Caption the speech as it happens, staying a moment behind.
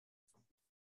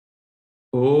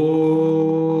Om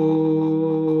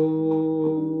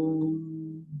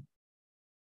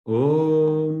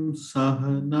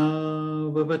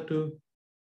Sahana Vavatu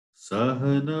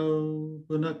Sahano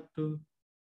Punaktu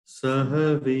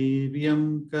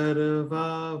Sahaviryam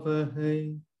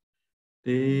Karavavahai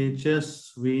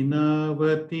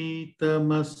Tejasvinavati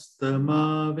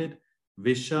Tamastamavit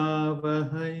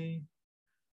Vishavahai.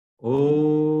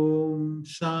 Om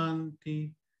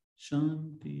Shanti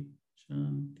Shanti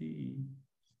Shanti.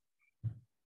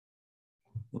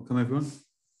 Welcome everyone.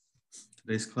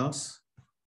 Today's class,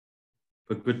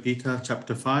 Bhagavad Gita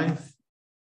chapter 5,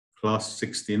 class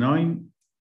 69,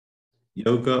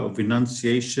 Yoga of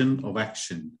Renunciation of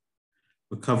Action.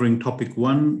 We're covering topic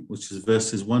 1, which is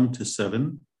verses 1 to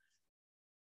 7,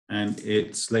 and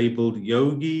it's labeled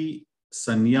Yogi,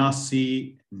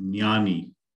 Sannyasi,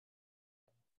 Jnani.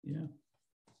 Yeah.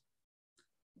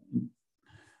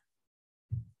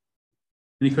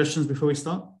 Any questions before we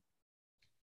start?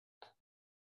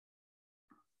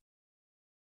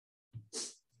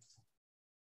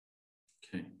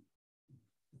 Okay.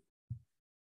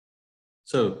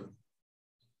 So,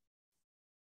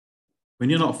 when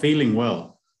you're not feeling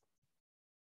well,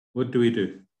 what do we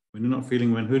do? When you're not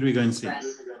feeling well, who do we go and see?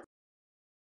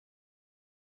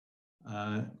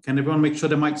 Can everyone make sure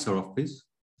their mics are off, please?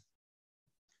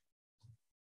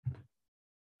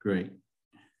 Great.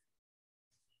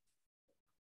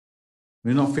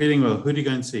 When you're not feeling well, who do you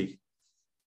go and see?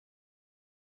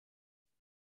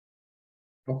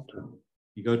 Doctor.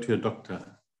 You go to a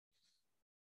doctor.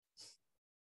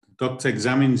 The doctor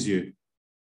examines you.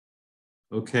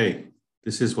 Okay,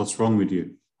 this is what's wrong with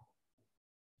you.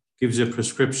 Gives you a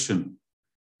prescription,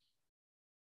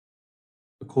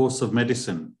 a course of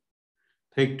medicine.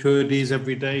 Take 2 of these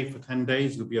every day for 10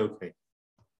 days, you'll be okay.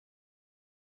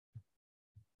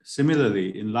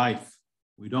 Similarly, in life,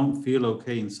 we don't feel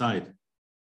okay inside.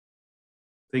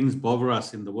 Things bother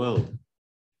us in the world.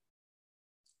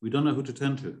 We don't know who to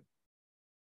turn to.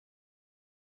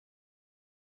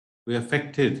 We're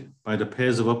affected by the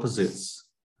pairs of opposites.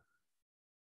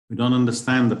 We don't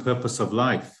understand the purpose of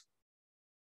life.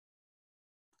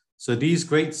 So these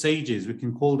great sages, we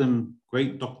can call them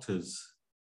great doctors.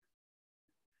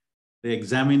 They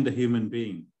examined the human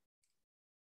being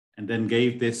and then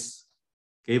gave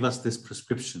us this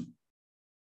prescription,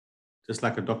 just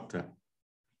like a doctor.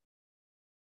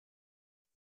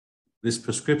 This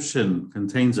prescription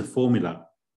contains a formula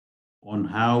on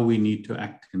how we need to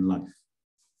act in life.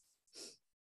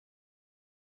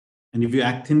 And if you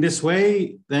act in this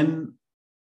way, then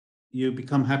you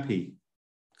become happy,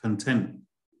 content,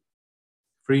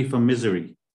 free from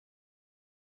misery.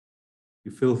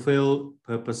 You fulfill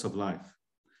purpose of life.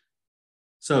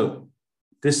 So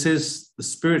this is the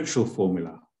spiritual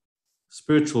formula,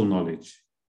 spiritual knowledge.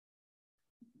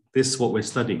 This is what we're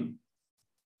studying.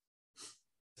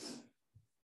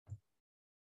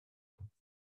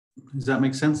 Does that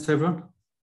make sense to everyone?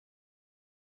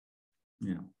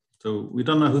 Yeah. So we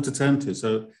don't know who to turn to.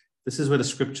 So this is where the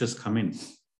scriptures come in.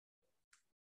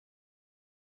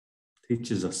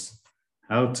 Teaches us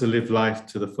how to live life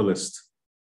to the fullest.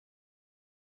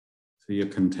 So you're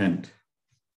content.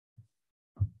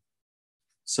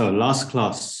 So last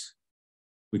class,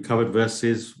 we covered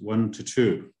verses 1 to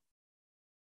 2.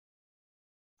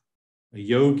 A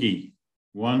yogi,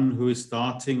 one who is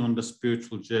starting on the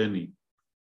spiritual journey,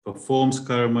 performs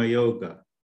karma yoga,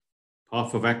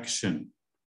 path of action,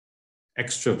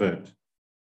 extrovert.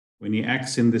 When he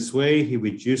acts in this way, he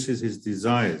reduces his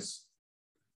desires.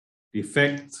 The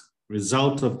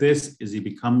result of this is he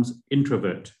becomes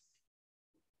introvert.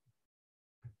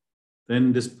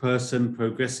 Then this person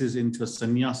progresses into a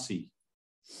sannyasi.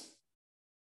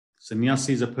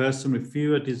 Sannyasi is a person with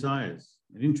fewer desires,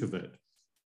 an introvert,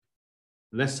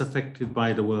 less affected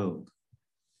by the world.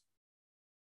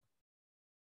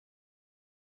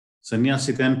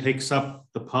 Sannyasi then takes up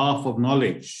the path of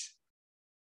knowledge,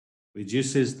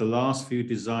 reduces the last few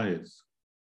desires.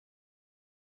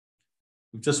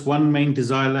 With just one main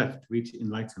desire left, reach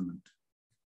enlightenment.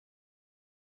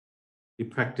 He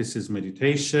practices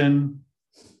meditation,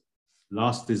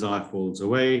 last desire falls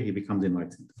away, he becomes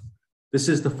enlightened. This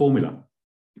is the formula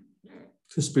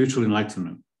to spiritual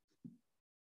enlightenment.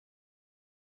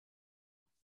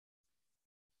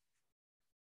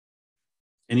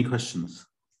 Any questions?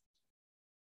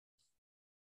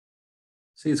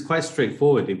 See, it's quite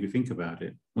straightforward if you think about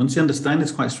it. Once you understand,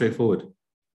 it's quite straightforward.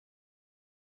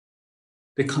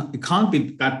 It can't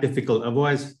be that difficult,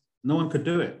 otherwise no one could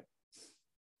do it.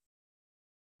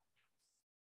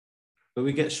 But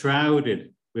we get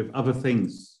shrouded with other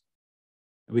things.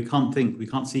 We can't think, we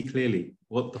can't see clearly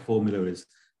what the formula is,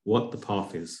 what the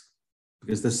path is.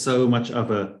 Because there's so much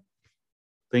other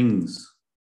things,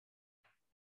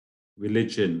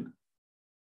 religion,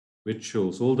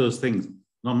 rituals, all those things.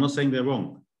 No, I'm not saying they're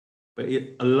wrong, but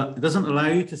it doesn't allow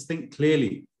you to think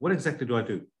clearly. What exactly do I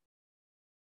do?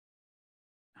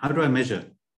 How do I measure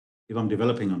if I'm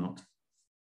developing or not?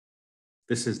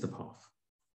 This is the path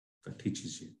that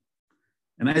teaches you.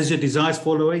 And as your desires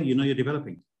fall away, you know you're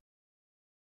developing.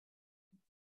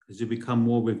 As you become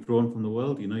more withdrawn from the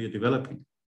world, you know you're developing.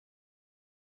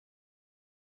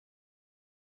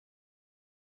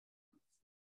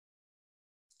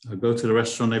 I go to the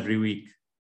restaurant every week,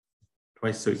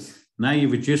 twice a week. Now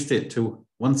you've reduced it to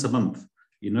once a month.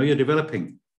 You know you're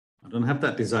developing. I don't have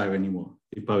that desire anymore.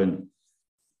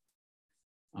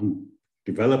 I'm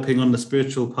developing on the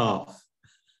spiritual path.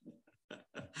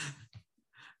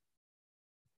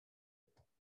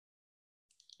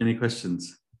 Any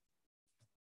questions?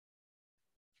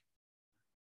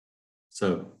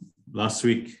 So last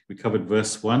week we covered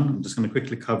verse 1. I'm just going to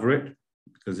quickly cover it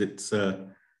because it's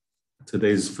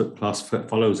today's class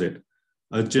follows it.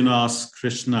 Arjuna asks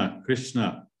Krishna,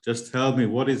 Krishna, just tell me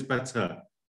what is better,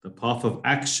 the path of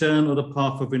action or the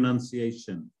path of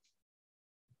renunciation?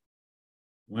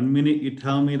 1 minute you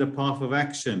tell me the path of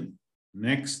action,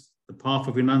 next the path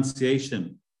of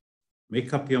renunciation.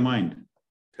 Make up your mind.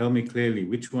 Tell me clearly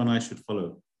which one I should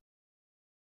follow.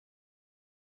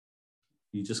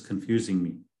 You're just confusing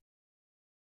me.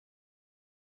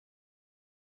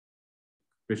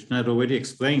 Krishna had already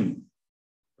explained.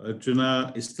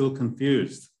 Arjuna is still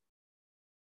confused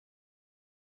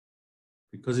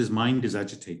because his mind is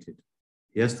agitated.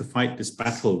 He has to fight this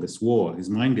battle, this war. His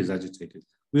mind is agitated.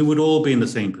 We would all be in the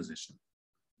same position.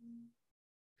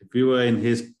 If we were in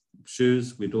his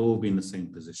shoes, we'd all be in the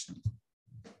same position.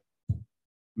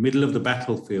 Middle of the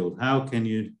battlefield, how can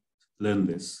you learn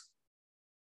this?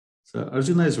 So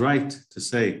Arjuna is right to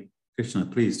say, Krishna,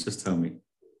 please just tell me,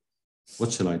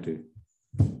 what shall I do?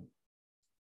 Then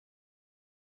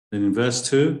in verse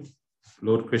 2,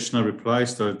 Lord Krishna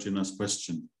replies to Arjuna's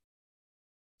question.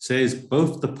 Says,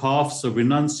 both the paths of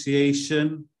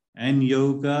renunciation and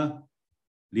yoga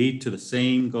lead to the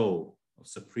same goal of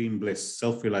supreme bliss,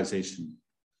 self-realization.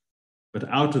 But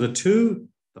out of the two,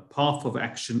 the path of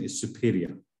action is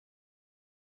superior.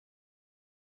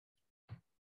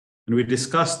 And we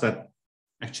discussed that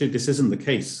actually this isn't the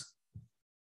case.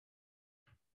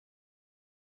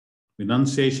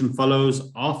 Renunciation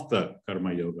follows after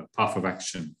karma yoga, path of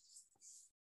action.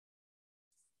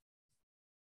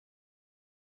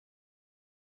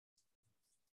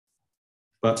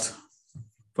 But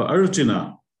for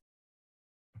Arjuna,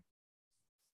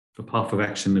 the path of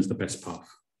action is the best path.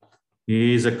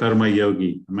 He is a karma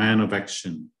yogi, a man of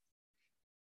action,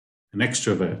 an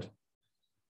extrovert.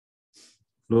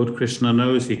 Lord Krishna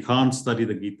knows he can't study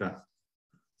the Gita.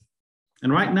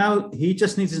 And right now, he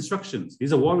just needs instructions.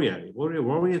 He's a warrior.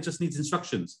 Warrior just needs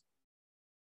instructions.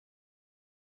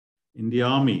 In the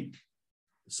army,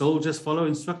 soldiers follow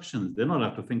instructions. They're not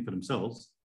allowed to think for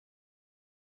themselves.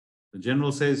 The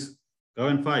general says, go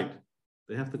and fight.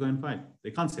 They have to go and fight.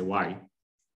 They can't say why.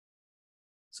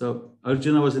 So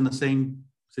Arjuna was in the same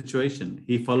situation.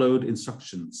 He followed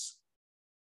instructions.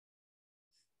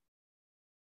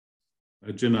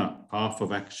 Arjuna, path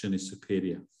of action is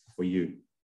superior for you.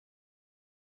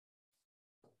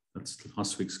 That's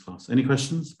last week's class. Any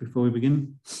questions before we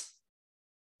begin?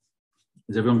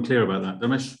 Is everyone clear about that?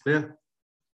 Ramesh, clear?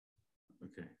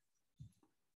 Okay.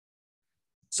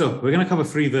 So we're going to cover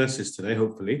 3 verses today,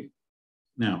 hopefully.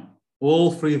 Now,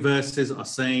 all 3 verses are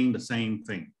saying the same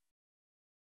thing.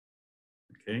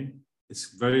 Okay?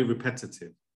 It's very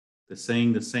repetitive. They're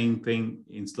saying the same thing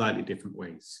in slightly different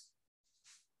ways.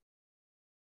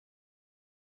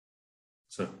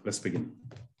 So let's begin.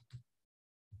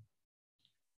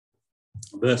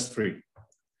 Verse 3.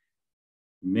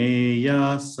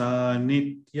 Neyasa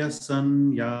nitya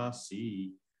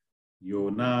sanyasi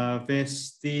yona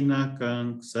vestina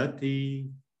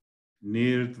kanksati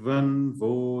nirdvan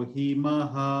vohi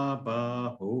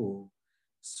mahabaho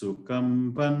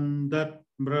sukam bandat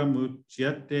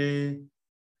brahmuchyate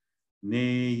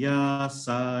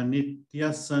neyasa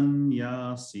nitya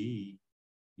sanyasi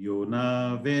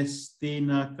yona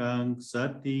vestina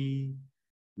kanksati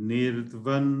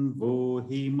nirdvan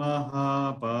vohi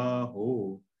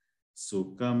mahabaho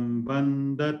sukam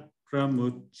bandat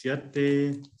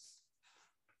pramuchyate.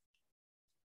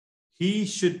 He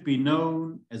should be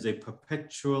known as a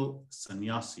perpetual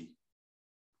sannyasi,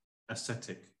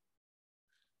 ascetic,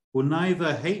 who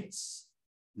neither hates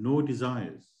nor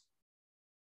desires.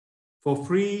 For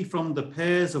free from the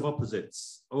pairs of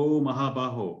opposites, O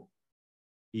Mahabaho,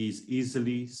 he is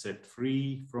easily set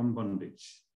free from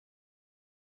bondage.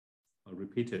 I'll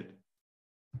repeat it.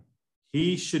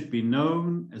 He should be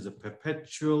known as a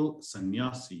perpetual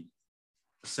sannyasi,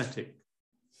 ascetic,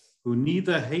 who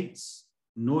neither hates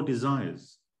nor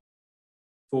desires.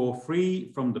 For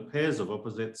free from the pairs of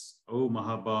opposites, O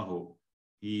Mahabaho,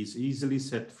 he is easily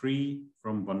set free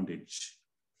from bondage.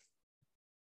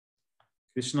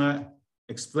 Krishna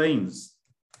explains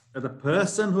that a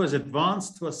person who has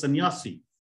advanced to a sannyasi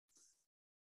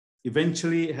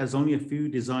eventually has only a few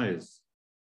desires,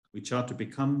 which are to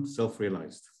become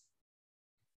self-realized.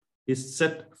 Is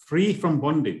set free from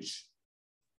bondage.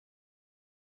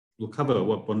 We'll cover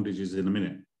what bondage is in a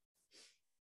minute.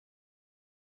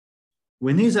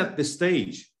 When he's at this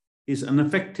stage, he's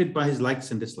unaffected by his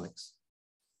likes and dislikes.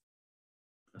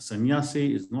 A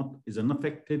sannyasi is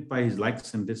unaffected by his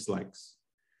likes and dislikes.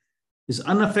 He's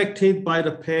unaffected by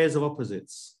the pairs of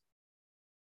opposites.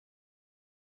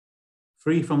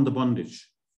 Free from the bondage.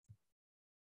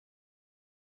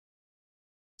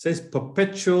 It says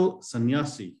perpetual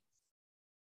sannyasi.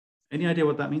 Any idea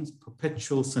what that means?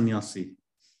 Perpetual sannyasi.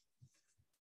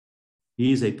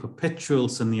 He is a perpetual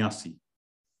sannyasi.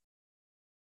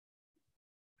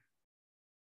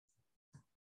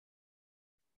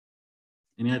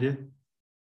 Any idea?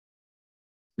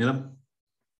 Neelam?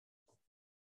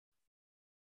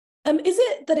 Is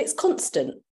it that it's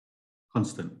constant?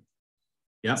 Constant.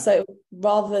 Yeah. So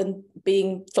rather than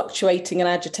being fluctuating and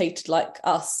agitated like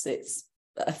us, it's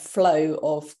a flow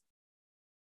of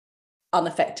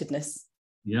unaffectedness.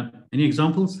 Yeah. Any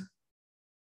examples?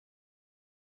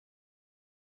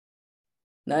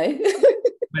 No.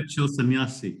 Perpetual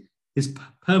sannyasi is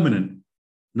permanent,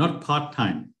 not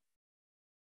part-time.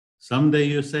 Someday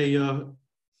you say you're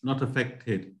not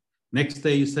affected. Next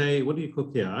day you say, what do you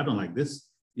cook here? I don't like this.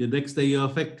 The next day you're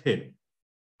affected.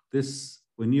 This,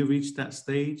 when you reach that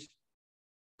stage,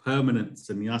 permanent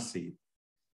sannyasi,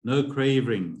 no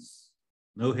cravings,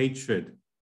 no hatred,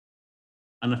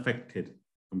 unaffected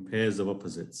from pairs of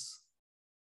opposites.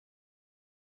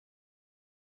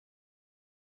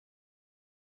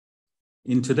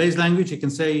 In today's language, you can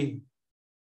say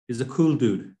he's a cool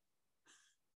dude.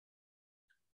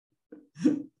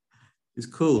 He's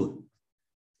cool.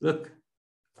 Look,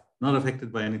 not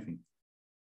affected by anything.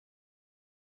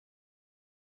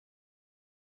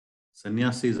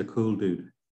 Sannyasi is a cool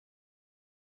dude.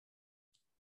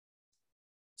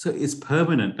 So it's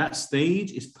permanent. That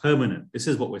stage is permanent. This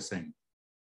is what we're saying.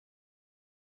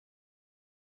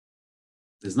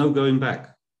 There's no going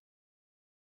back.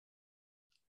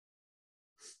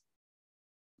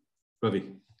 Ravi,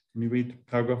 can you read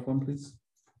paragraph 1, please?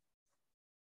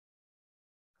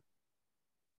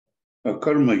 A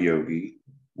karma yogi,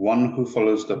 one who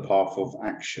follows the path of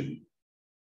action,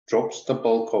 drops the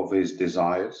bulk of his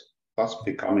desires, thus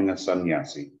becoming a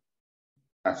sannyasi.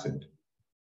 Acid.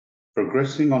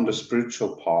 Progressing on the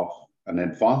spiritual path, an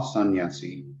advanced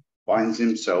sannyasi finds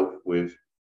himself with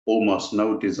almost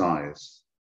no desires.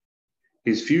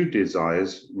 His few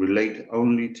desires relate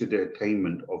only to the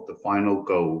attainment of the final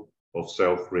goal of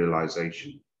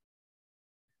self-realization.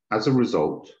 As a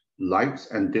result, likes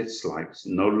and dislikes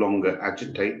no longer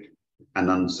agitate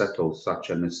and unsettle such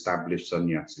an established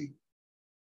sannyasi.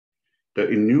 The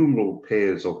innumerable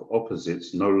pairs of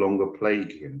opposites no longer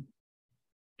plague him.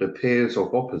 The pairs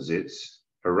of opposites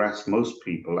harass most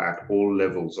people at all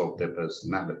levels of their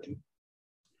personality.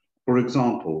 For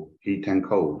example, heat and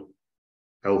cold,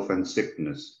 health and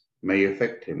sickness may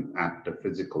affect him at the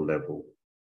physical level,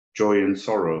 joy and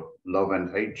sorrow, love and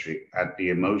hatred at the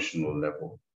emotional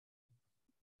level,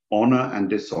 honor and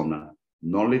dishonor,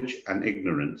 knowledge and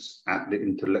ignorance at the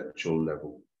intellectual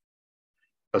level.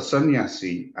 A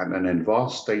sannyasi at an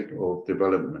advanced state of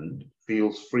development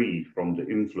feels free from the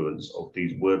influence of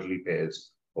these worldly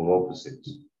pairs of opposites.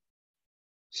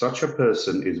 Such a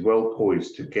person is well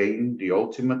poised to gain the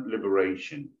ultimate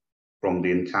liberation from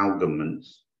the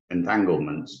entanglements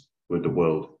with the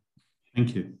world.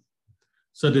 Thank you.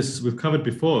 So this we've covered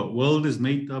before. World is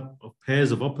made up of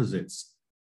pairs of opposites.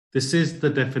 This is the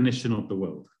definition of the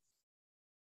world.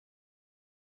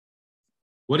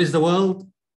 What is the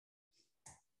world?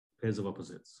 Pairs of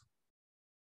opposites.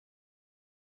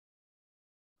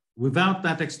 Without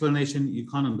that explanation, you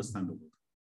can't understand the world.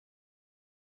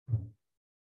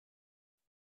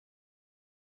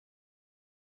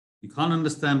 You can't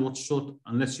understand what's short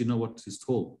unless you know what is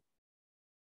tall.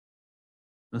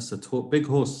 That's a tall, big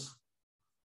horse.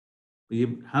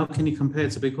 How can you compare?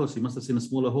 It's a big horse. You must have seen a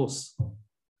smaller horse.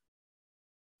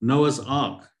 Noah's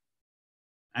Ark,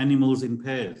 animals in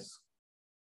pairs.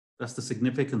 That's the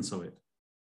significance of it.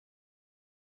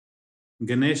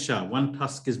 Ganesha, one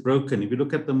tusk is broken. If you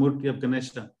look at the murti of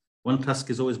Ganesha, one tusk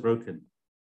is always broken.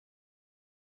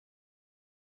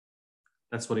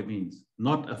 That's what it means.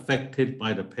 Not affected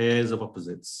by the pairs of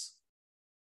opposites.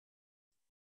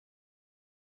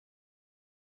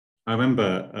 I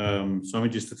remember Swami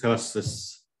used to tell us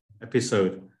this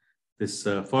episode, this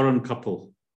foreign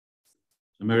couple,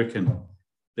 American,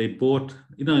 they bought,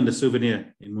 in the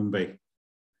souvenir in Mumbai,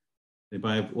 they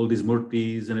buy all these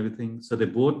murtis and everything. So they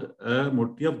bought a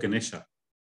murti of Ganesha.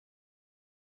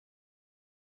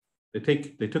 They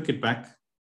took it back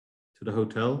to the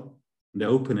hotel and they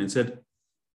opened it and said,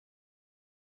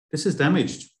 "This is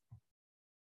damaged.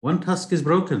 One tusk is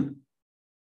broken.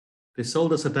 They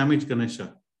sold us a damaged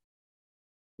Ganesha.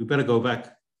 We better go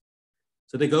back."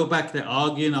 So they go back, they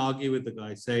argue with the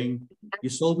guy saying, "You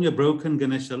sold me a broken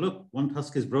Ganesha. Look, one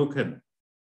tusk is broken."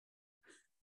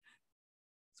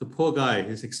 So poor guy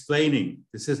is explaining,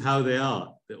 this is how they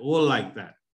are. They're all like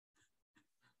that.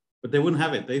 But they wouldn't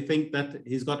have it. They think that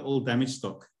he's got all damaged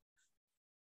stock.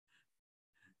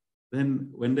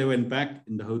 Then when they went back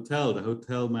in the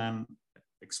hotel man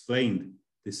explained,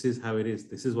 this is how it is.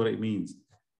 This is what it means.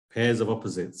 Pairs of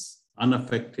opposites,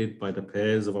 unaffected by the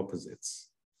pairs of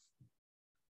opposites.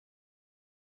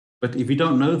 But if you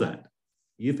don't know that,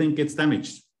 you think it's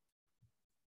damaged.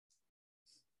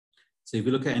 So if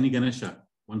you look at any Ganesha,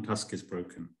 one tusk is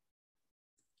broken.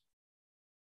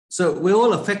 So we're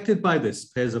all affected by this,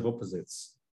 pairs of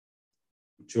opposites.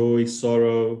 Joy,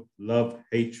 sorrow, love,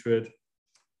 hatred.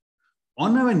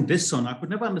 Honor and dishonor. I could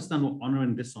never understand what honor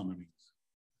and dishonor means.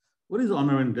 What is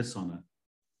honor and dishonor?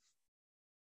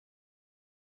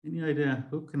 Any idea?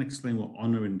 Who can explain what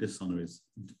honor and dishonor is?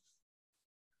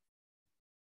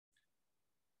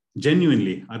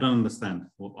 Genuinely, I don't understand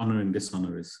what honor and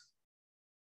dishonor is.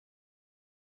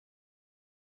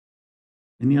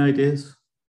 Any ideas?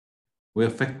 We're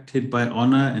affected by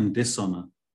honor and dishonor.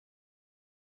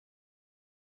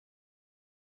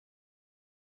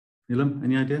 Nilam,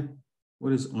 any idea?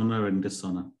 What is honor and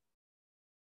dishonor?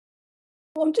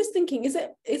 Well, I'm just thinking, is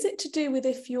it to do with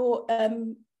if you're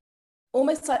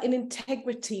almost like in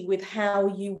integrity with how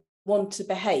you want to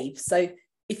behave? So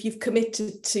if you've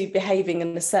committed to behaving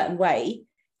in a certain way,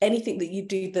 anything that you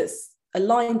do that's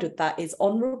aligned with that is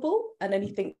honorable, and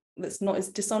anything that's not is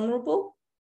dishonorable.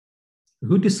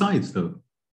 Who decides, though,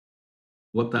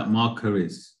 what that marker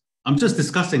is? I'm just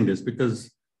discussing this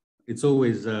because it's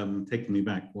always taking me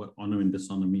back what honor and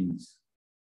dishonor means.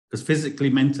 Because physically,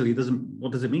 mentally,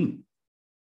 what does it mean?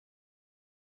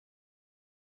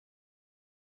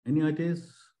 Any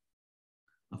ideas?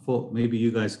 I thought maybe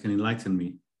you guys can enlighten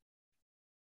me.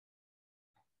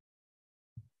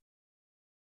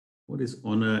 What is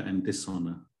honor and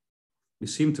dishonor? We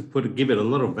seem to give it a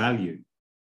lot of value.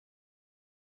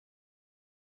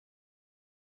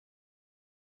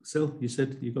 Sil, you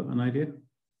said you got an idea?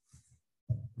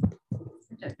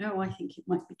 I don't know. I think it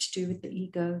might be to do with the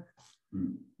ego,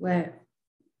 where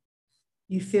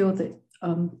you feel that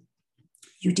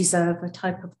you deserve a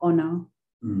type of honor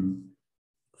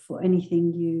for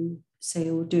anything you say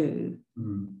or do.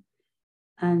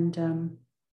 And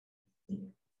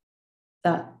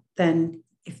that then,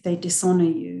 if they dishonor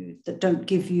you, that don't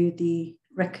give you the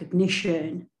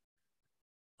recognition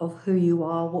of who you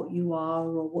are,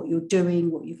 or what you're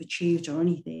doing, what you've achieved or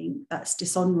anything, that's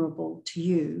dishonorable to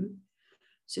you.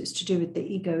 So it's to do with the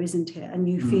ego, isn't it? And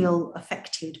you feel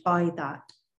affected by that.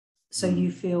 So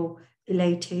you feel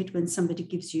elated when somebody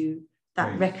gives you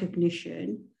that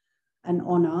recognition and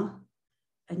honor,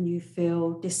 and you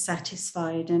feel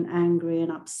dissatisfied and angry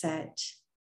and upset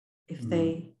if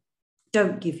they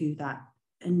don't give you that.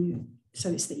 And so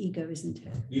it's the ego, isn't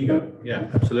it? Ego, yeah,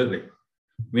 absolutely.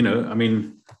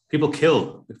 People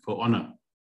kill for honor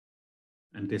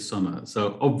and dishonor.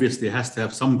 So obviously it has to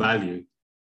have some value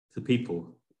to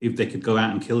people if they could go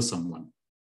out and kill someone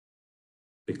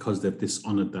because they've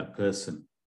dishonored that person.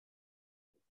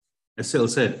 As Sil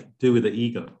said, do with the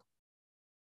ego.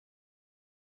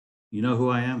 You know who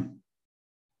I am.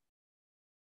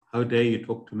 How dare you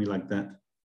talk to me like that?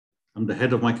 I'm the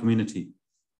head of my community.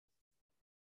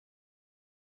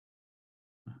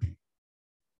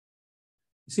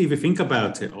 See, if you think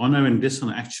about it, honor and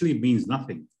dishonor actually means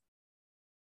nothing.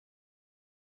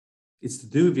 It's to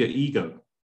do with your ego.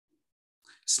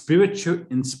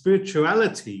 In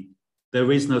spirituality,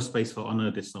 there is no space for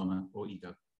honor, dishonor, or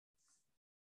ego.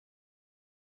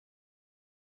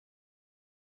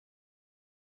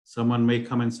 Someone may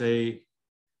come and say,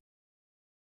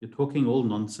 "You're talking all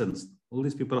nonsense. All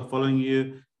these people are following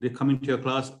you. They're coming to your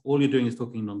class. All you're doing is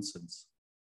talking nonsense."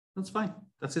 That's fine.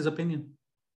 That's his opinion.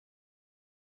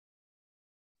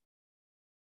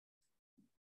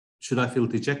 Should I feel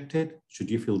dejected? Should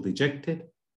you feel dejected?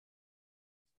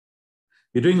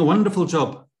 You're doing a wonderful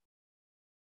job.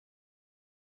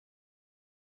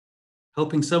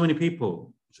 helping so many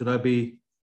people. Should I be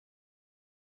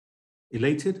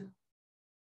elated?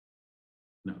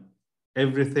 No.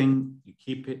 Everything, you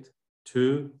keep it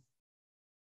to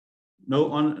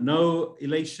no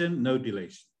elation, no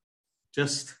delation.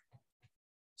 Just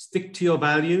stick to your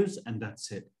values and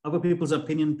that's it. Other people's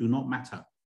opinion do not matter.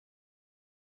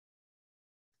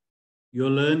 You're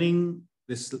learning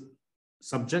this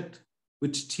subject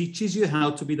which teaches you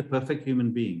how to be the perfect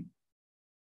human being.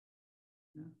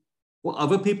 What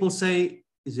other people say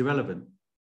is irrelevant.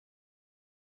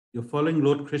 You're following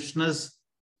Lord Krishna's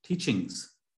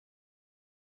teachings.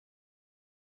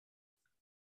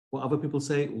 What other people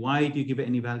say, why do you give it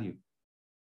any value?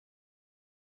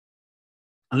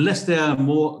 Unless they are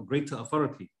more greater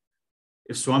authority.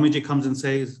 If Swamiji comes and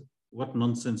says, what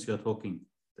nonsense you're talking,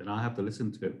 then I have to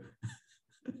listen to it.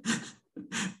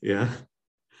 Yeah.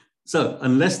 So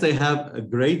unless they have a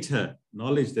greater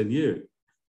knowledge than you,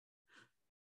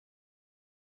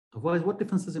 otherwise, what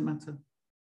difference does it matter?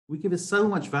 We give it so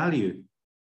much value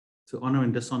to honor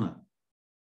and dishonor.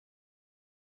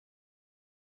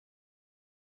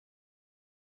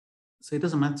 So it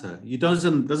doesn't matter. It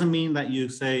doesn't mean that you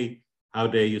say, how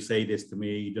dare you say this to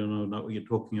me? You don't know what you're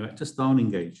talking about. Just don't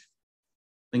engage.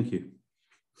 Thank you.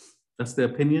 That's their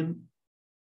opinion.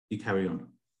 You carry on.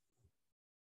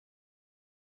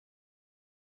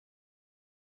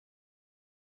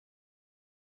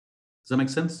 Does that make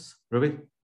sense, Ravi?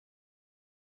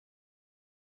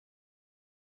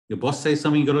 Your boss says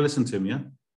something, you got to listen to him, yeah?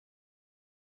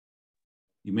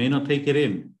 You may not take it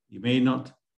in. You may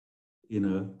not,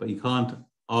 but you can't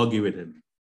argue with him.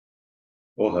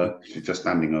 Or her. She's just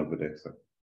standing over there. So.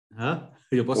 Huh?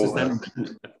 Your boss is standing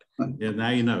there. Yeah, now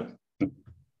you know.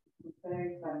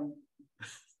 Very funny.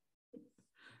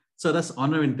 So that's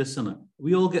honor and dishonor.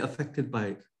 We all get affected by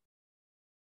it.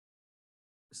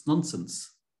 It's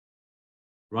nonsense.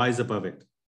 Rise above it.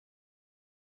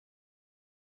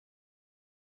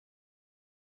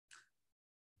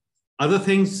 Other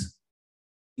things,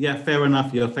 yeah, fair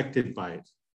enough, you're affected by it.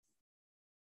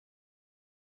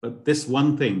 But this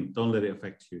one thing, don't let it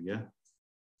affect you, yeah?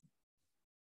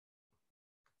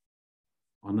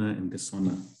 Honor and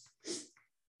dishonor.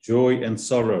 Joy and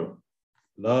sorrow.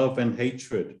 Love and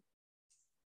hatred.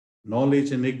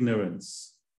 Knowledge and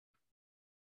ignorance.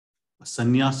 A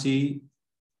sannyasi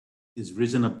is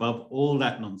risen above all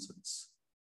that nonsense.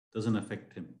 Doesn't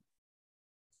affect him.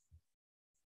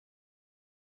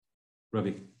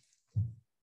 Ravi.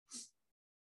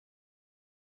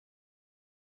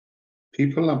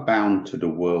 People are bound to the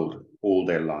world all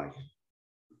their life.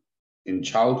 In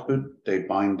childhood, they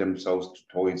bind themselves to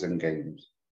toys and games.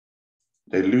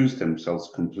 They lose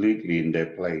themselves completely in their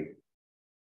play.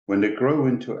 When they grow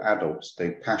into adults,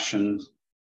 their passions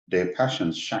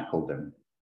shackle them.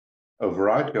 A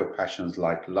variety of passions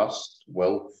like lust,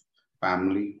 wealth,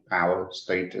 family, power,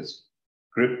 status,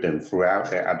 grip them throughout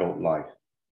their adult life.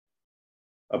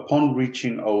 Upon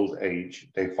reaching old age,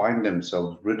 they find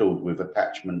themselves riddled with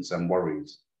attachments and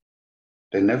worries.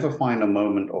 They never find a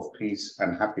moment of peace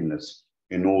and happiness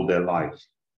in all their lives.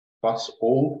 Thus,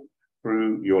 all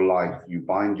through your life, you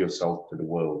bind yourself to the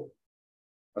world.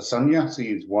 A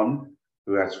sannyasi is one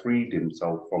who has freed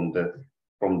himself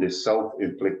from this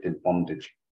self-inflicted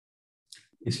bondage.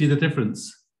 You see the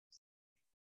difference?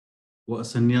 What a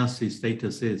sannyasi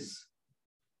status is.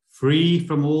 Free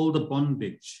from all the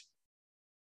bondage.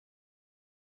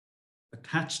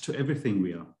 Attached to everything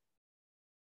we are.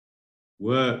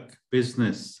 Work,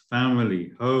 business,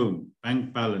 family, home,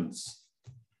 bank balance,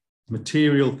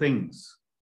 material things.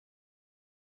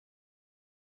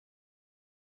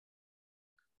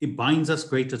 It binds us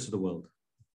greater to the world.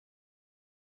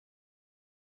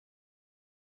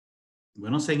 We're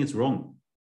not saying it's wrong.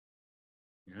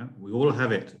 Yeah, we all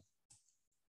have it.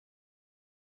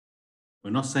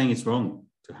 We're not saying it's wrong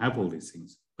to have all these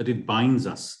things, but it binds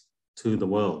us to the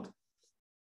world.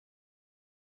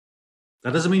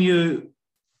 That doesn't mean you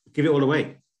give it all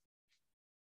away.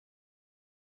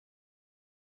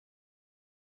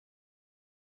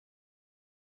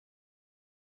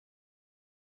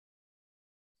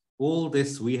 All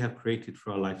this we have created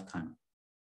for our lifetime.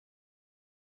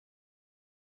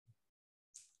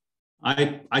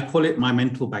 I call it my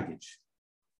mental baggage.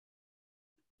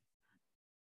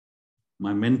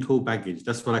 My mental baggage,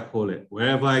 that's what I call it.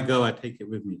 Wherever I go, I take it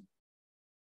with me.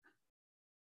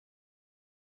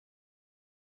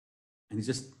 And it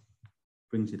just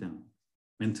brings you down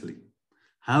mentally.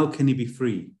 How can you be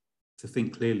free to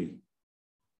think clearly?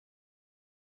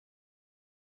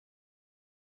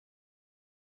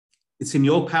 It's in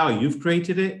your power. You've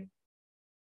created it.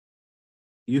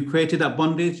 You've created that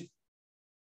bondage.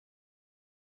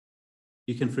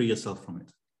 you can free yourself from it.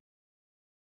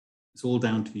 It's all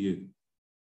down to you.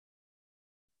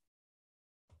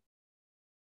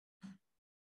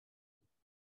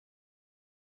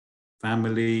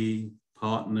 Family,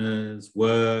 partners,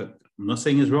 work. I'm not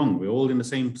saying it's wrong. We're all in the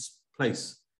same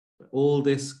place. But all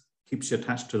this keeps you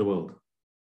attached to the world.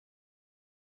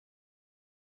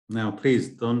 Now, please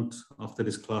don't, after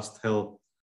this class, tell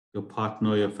your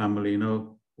partner, your family,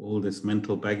 all this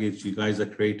mental baggage you guys are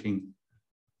creating.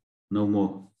 No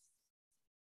more.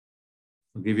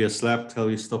 I'll give you a slap, tell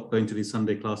you stop going to these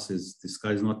Sunday classes. This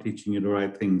guy's not teaching you the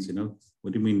right things,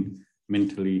 What do you mean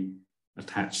mentally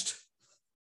attached?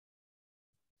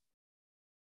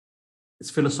 It's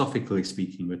philosophically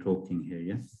speaking, we're talking here,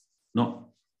 yeah? Not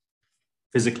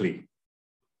physically.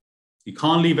 You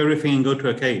can't leave everything and go to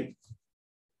a cave.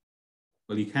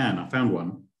 Well, you can, I found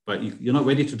one, but you're not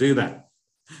ready to do that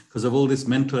because of all this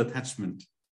mental attachment.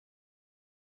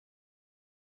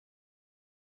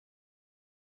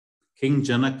 King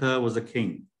Janaka was a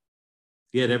king.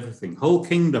 He had everything, whole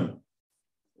kingdom,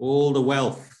 all the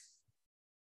wealth,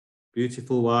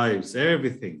 beautiful wives,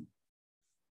 everything.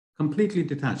 Completely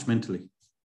detached mentally.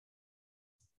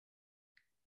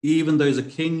 Even though he's a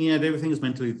king, yet everything is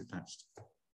mentally detached.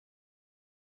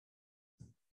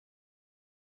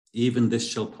 Even this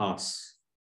shall pass.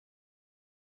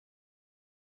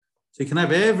 So you can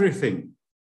have everything,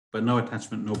 but no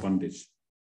attachment, no bondage.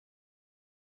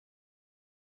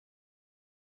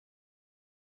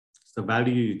 It's the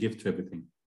value you give to everything.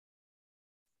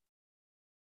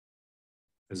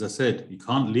 As I said, you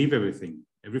can't leave everything.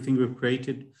 Everything we've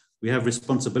created, we have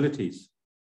responsibilities.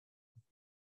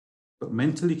 But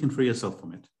mentally, you can free yourself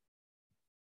from it.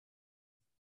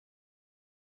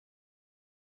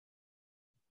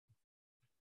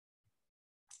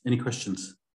 Any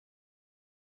questions?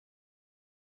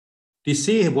 Do you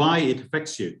see why it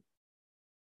affects you,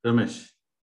 Ramesh?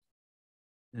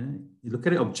 Yeah? You look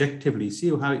at it objectively, see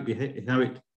how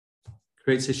it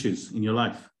creates issues in your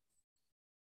life.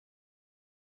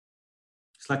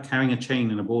 It's like carrying a chain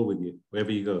and a ball with you,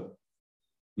 wherever you go.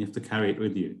 You have to carry it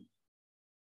with you.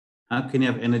 How can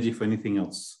you have energy for anything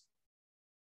else?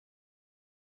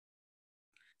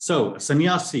 So, a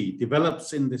sannyasi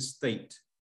develops in this state,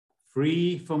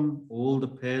 free from all the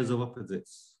pairs of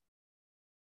opposites.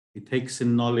 He takes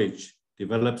in knowledge,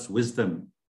 develops wisdom.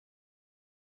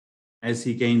 As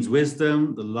he gains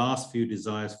wisdom, the last few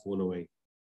desires fall away.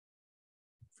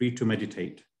 Free to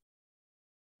meditate.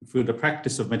 Through the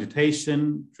practice of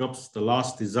meditation, drops the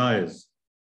last desires,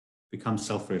 becomes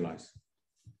self-realized.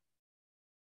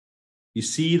 You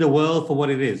see the world for what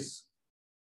it is.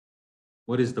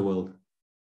 What is the world?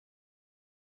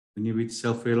 When you reach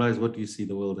self-realized, what do you see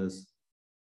the world as?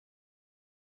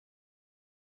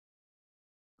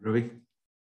 Ravi?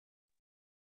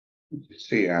 You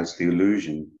see it as the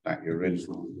illusion that you're in.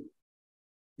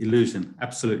 Illusion,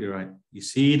 absolutely right. You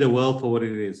see the world for what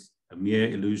it is, a mere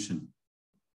illusion.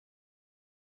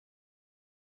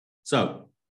 So,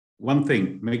 one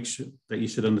thing, make sure that you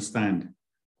should understand,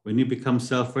 when you become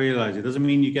self-realized, it doesn't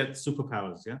mean you get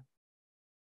superpowers, yeah?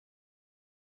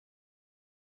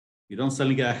 You don't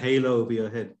suddenly get a halo over your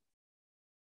head.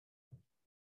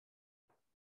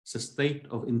 It's a state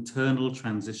of internal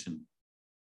transition.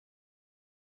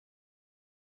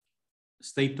 A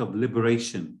state of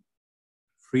liberation,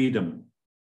 freedom.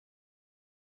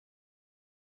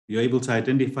 You're able to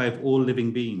identify with all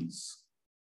living beings,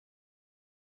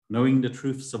 knowing the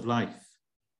truths of life,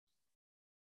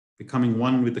 becoming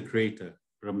one with the Creator,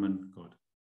 Brahman, God.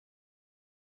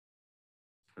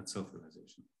 That's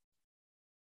self-realization.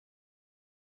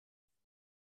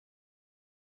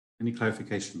 Any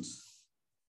clarifications?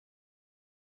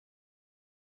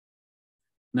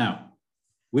 Now,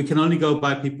 we can only go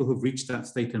by people who've reached that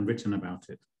state and written about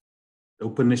it. The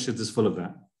Upanishads is full of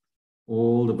that.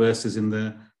 All the verses in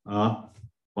there are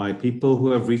by people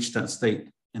who have reached that state,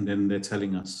 and then they're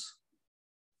telling us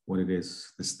what it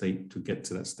is, the state, to get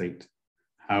to that state,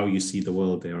 how you see the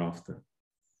world thereafter.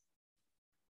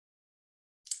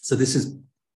 So this is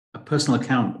a personal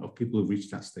account of people who've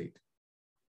reached that state.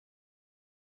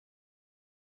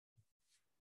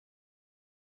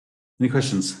 Any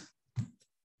questions?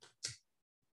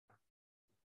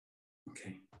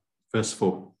 Okay, verse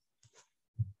 4.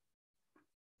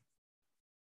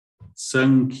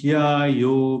 Sankhya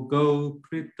yogo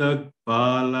pritag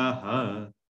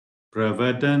balaha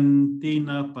pravadanti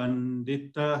na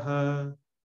panditaha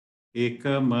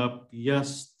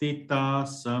ekamapyastita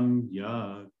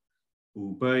samyak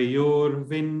ubayor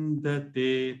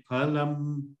vindate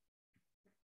phalam.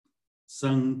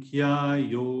 Sankhya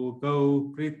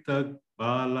yogo pritag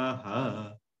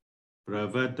balaha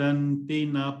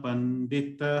Pravadanti na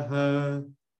panditaha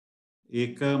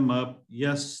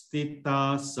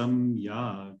ekamapyastita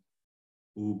samyak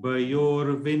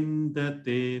ubayor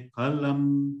vindate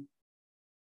phalam.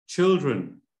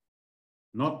 Children,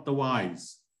 not the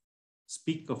wise,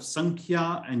 speak of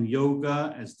Sankhya and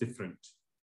Yoga as different.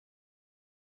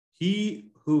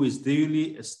 He who is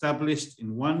duly established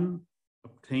in one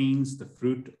obtains the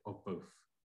fruit of both.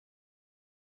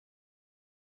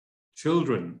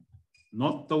 Children,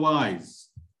 not the wise,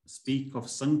 speak of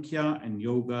Sankhya and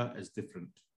Yoga as different.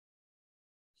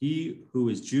 He who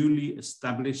is duly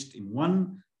established in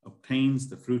one obtains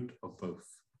the fruit of both.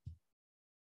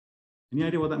 Any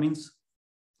idea what that means?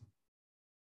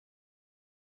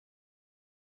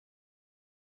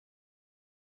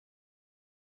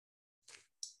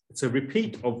 It's a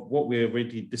repeat of what we're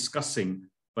already discussing,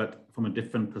 but from a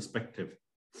different perspective.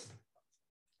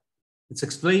 It's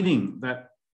explaining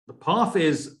that the path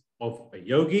is of a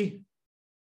yogi,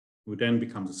 who then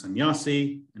becomes a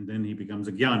sannyasi, and then he becomes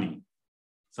a jnani,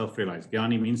 self-realized.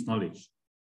 Jnani means knowledge.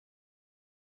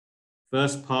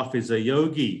 First path is a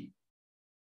yogi,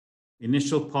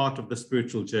 initial part of the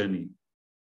spiritual journey.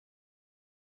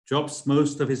 Drops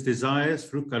most of his desires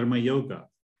through karma yoga.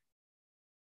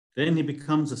 Then he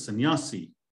becomes a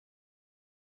sannyasi,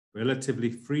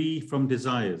 relatively free from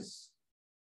desires.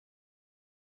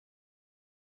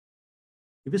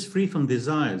 If he's free from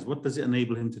desires, what does it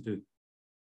enable him to do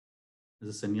as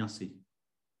a sannyasi?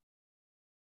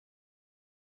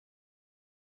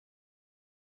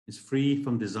 He's free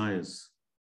from desires.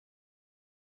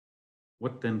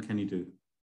 What then can he do?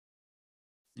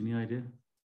 Any idea?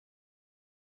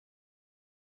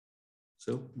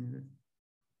 So,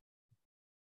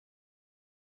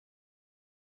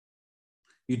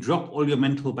 you drop all your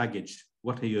mental baggage.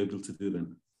 What are you able to do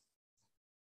then?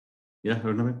 Yeah,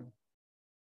 Arnav?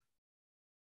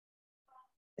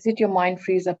 Is it your mind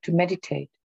frees up to meditate?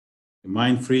 Your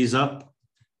mind frees up,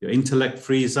 your intellect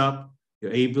frees up,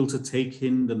 you're able to take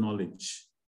in the knowledge.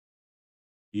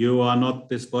 You are not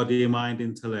this body, mind,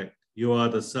 intellect. You are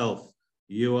the self.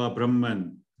 You are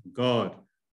Brahman, God.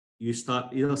 It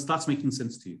starts making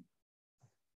sense to you.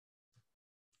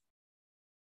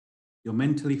 You're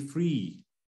mentally free.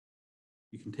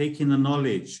 You can take in the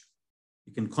knowledge.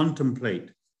 You can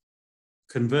contemplate,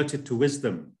 convert it to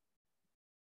wisdom.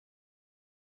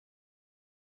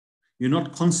 You're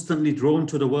not constantly drawn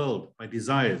to the world by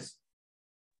desires,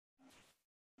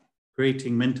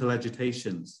 creating mental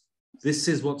agitations. This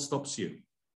is what stops you.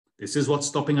 This is what's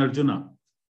stopping Arjuna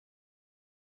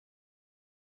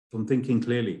from thinking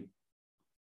clearly.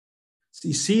 So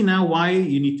you see now why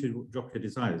you need to drop your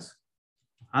desires.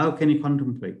 How can you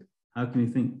contemplate? How can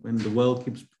you think when the world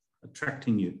keeps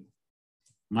attracting you?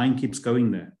 Mind keeps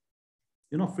going there.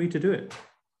 You're not free to do it.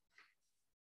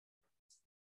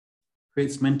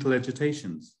 Creates mental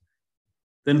agitations.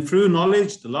 Then through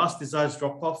knowledge, the last desires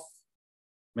drop off,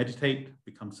 meditate,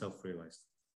 become self-realized.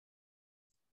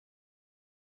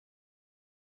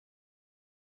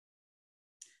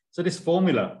 So this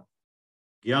formula,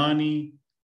 jnani,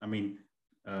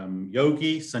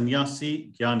 yogi,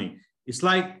 sannyasi, jnani, it's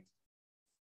like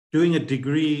doing a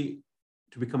degree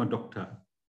to become a doctor.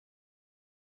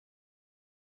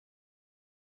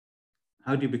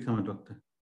 How do you become a doctor?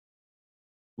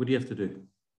 What do you have to do?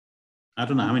 I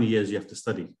don't know how many years you have to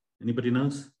study. Anybody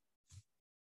knows?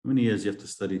 How many years you have to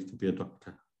study to be a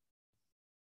doctor?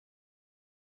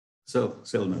 So,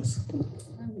 Sil knows. I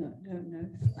don't know.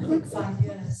 I think 5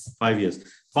 years. 5 years.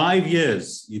 5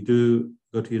 years you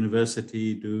go to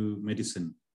university, do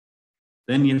medicine.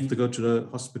 Then you have to go to the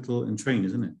hospital and train,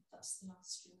 isn't it? That's the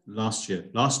last year. Last year.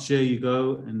 Last year you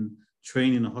go and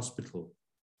train in a hospital.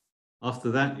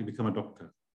 After that, you become a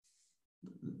doctor.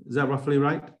 Is that roughly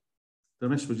right?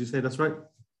 Ramesh, would you say that's right?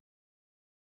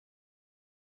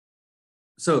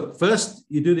 So first,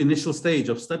 you do the initial stage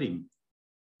of studying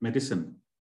medicine,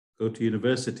 go to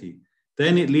university.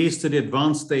 Then it leads to the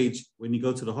advanced stage when you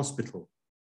go to the hospital.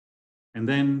 And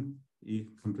then you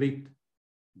complete,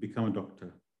 become a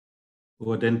doctor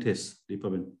or a dentist,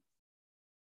 Deepabin.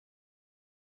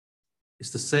 It's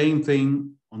the same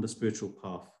thing on the spiritual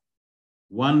path.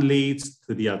 One leads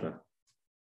to the other.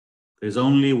 There's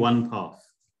only one path.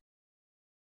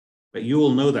 But you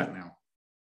all know that now.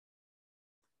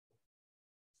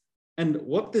 And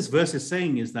what this verse is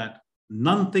saying is that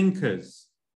non-thinkers,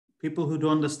 people who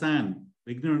don't understand,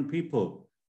 ignorant people,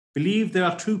 believe there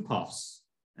are two paths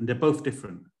and they're both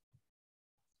different.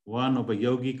 One of a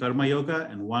yogi, karma yoga,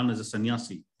 and one is a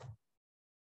sannyasi.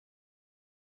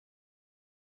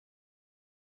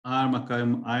 I am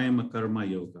a karma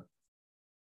yoga.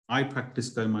 I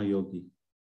practice karma yogi.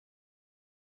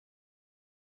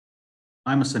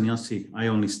 I'm a sannyasi, I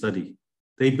only study.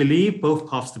 They believe both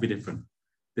paths to be different.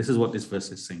 This is what this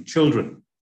verse is saying. Children.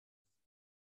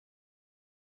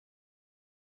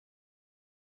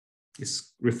 It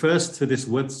refers to this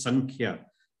word Sankhya.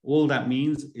 All that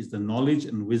means is the knowledge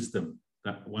and wisdom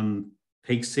that one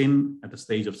takes in at the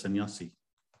stage of sannyasi.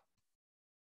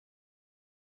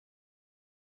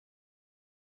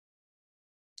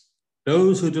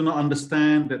 Those who do not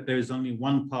understand that there is only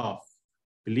one path,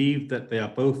 believe that they are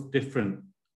both different,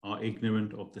 are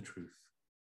ignorant of the truth.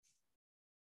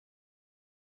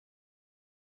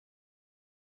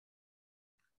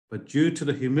 But due to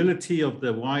the humility of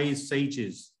the wise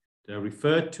sages, they are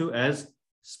referred to as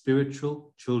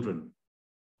spiritual children.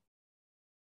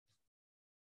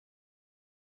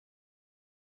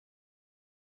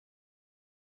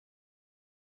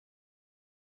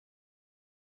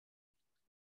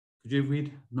 Could you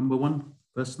read number 1,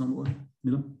 verse number 1,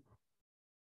 Mila?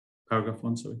 Paragraph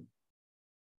 1, sorry.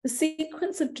 The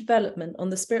sequence of development on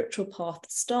the spiritual path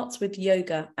starts with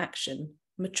yoga, action,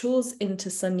 matures into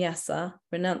sannyasa,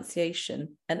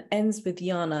 renunciation, and ends with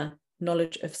jnana,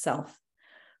 knowledge of self.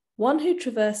 One who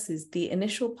traverses the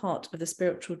initial part of the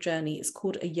spiritual journey is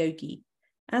called a yogi.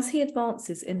 As he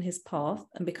advances in his path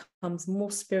and becomes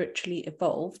more spiritually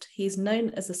evolved, he is known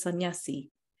as a sannyasi.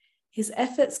 His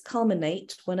efforts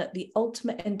culminate when at the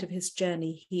ultimate end of his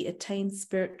journey, he attains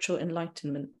spiritual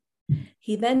enlightenment.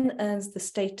 He then earns the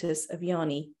status of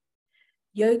jnani.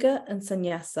 Yoga and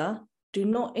sannyasa do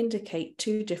not indicate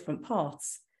two different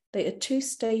paths. They are two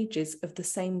stages of the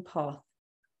same path.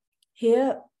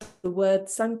 Here, the word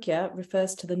Sankhya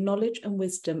refers to the knowledge and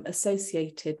wisdom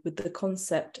associated with the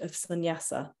concept of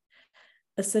sannyasa.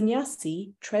 A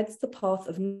sannyasi treads the path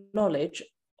of knowledge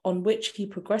on which he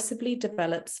progressively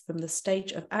develops from the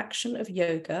stage of action of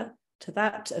yoga to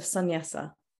that of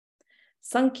sannyasa.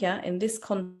 Sankhya in this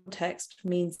context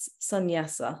means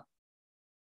sannyasa.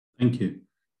 Thank you.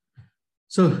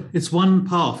 So it's one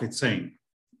path, it's saying,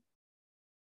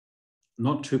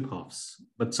 not two paths,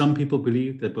 but some people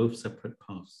believe they're both separate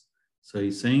paths. So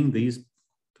he's saying these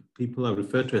people are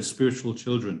referred to as spiritual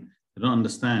children. They don't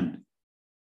understand.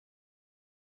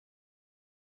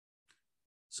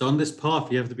 So on this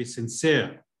path, you have to be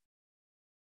sincere,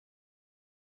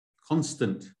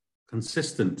 constant,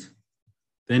 consistent.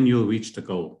 Then you'll reach the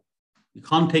goal. You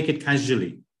can't take it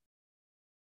casually.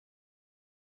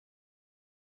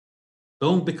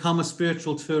 Don't become a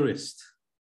spiritual tourist.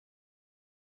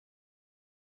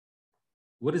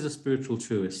 What is a spiritual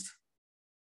tourist?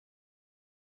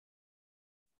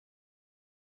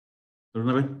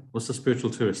 What's a spiritual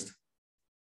tourist?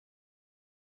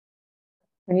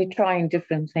 When you're trying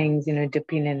different things,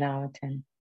 dip in and out. And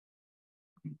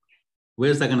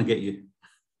where's that going to get you?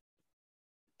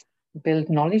 Build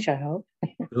knowledge, I hope.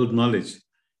 Build knowledge.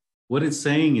 What it's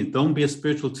saying is don't be a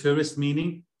spiritual tourist,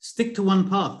 meaning stick to one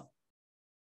path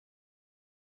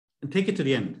and take it to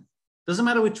the end. Doesn't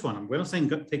matter which one. We're not saying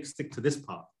stick to this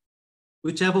path.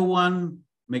 Whichever one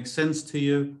makes sense to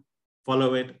you,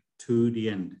 follow it to the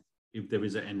end, if there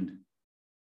is an end.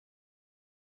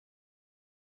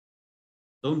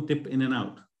 Don't dip in and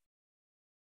out,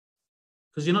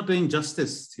 because you're not doing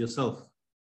justice to yourself.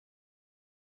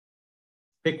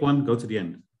 Pick one, go to the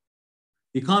end.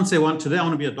 You can't say, today I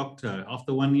want to be a doctor.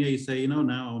 After 1 year, you say,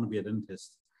 now I want to be a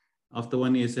dentist. After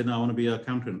 1 year, you say, no, I want to be an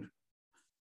accountant.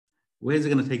 Where's it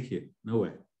going to take you?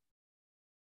 Nowhere.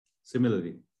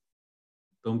 Similarly,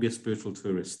 don't be a spiritual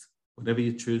tourist. Whatever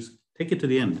you choose, take it to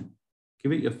the end.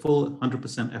 Give it your full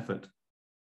 100% effort.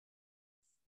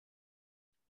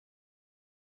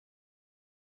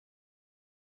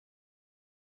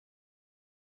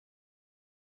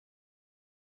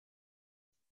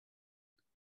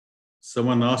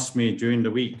 Someone asked me during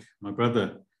the week, my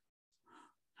brother,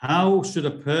 how should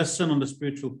a person on the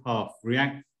spiritual path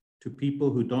react to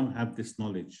people who don't have this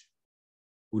knowledge,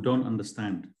 who don't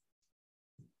understand?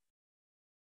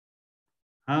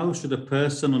 How should a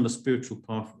person on the spiritual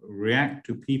path react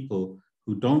to people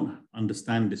who don't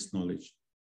understand this knowledge?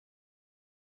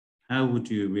 How would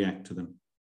you react to them?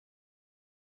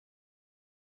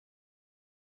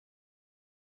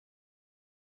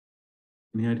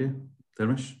 Any idea,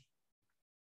 Dharmesh?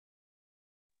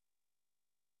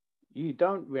 You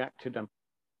don't react to them,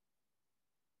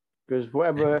 because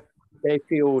whatever they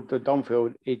feel or don't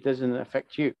feel, it doesn't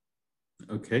affect you.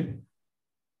 Okay.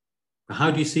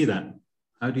 How do you see that?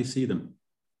 How do you see them?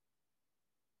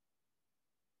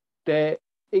 They're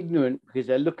ignorant because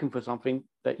they're looking for something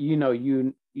that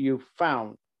you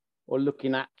found or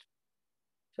looking at.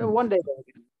 So one day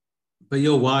but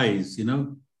you're wise,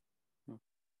 You're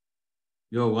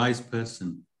a wise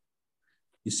person.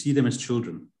 You see them as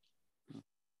children.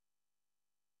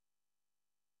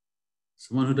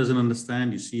 Someone who doesn't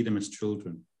understand, you see them as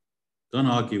children. Don't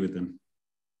argue with them.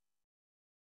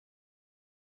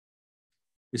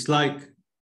 It's like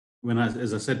when,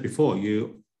 as I said before,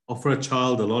 you offer a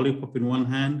child a lollipop in one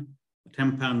hand, a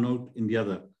 £10 note in the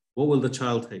other. What will the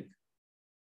child take?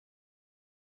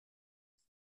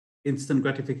 Instant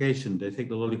gratification. They take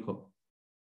the lollipop.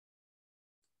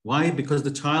 Why? Because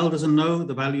the child doesn't know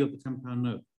the value of the £10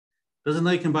 note. Doesn't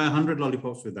know you can buy 100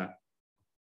 lollipops with that.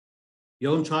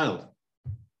 Your own child.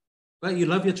 But you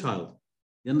love your child.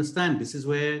 You understand this is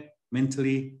where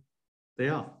mentally they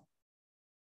are.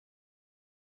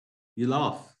 You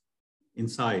laugh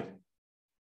inside.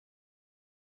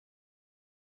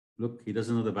 Look, he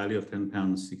doesn't know the value of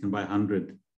 £10. He can buy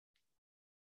 100.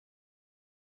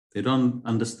 They don't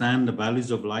understand the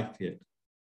values of life yet.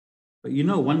 But you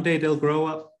know, one day they'll grow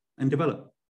up and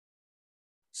develop.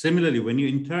 Similarly, when you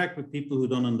interact with people who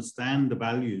don't understand the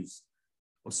values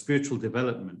of spiritual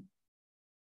development,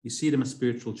 you see them as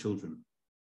spiritual children.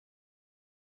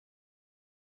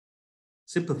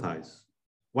 Sympathize.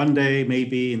 One day,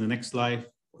 maybe in the next life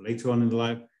or later on in the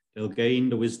life, they'll gain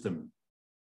the wisdom.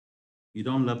 You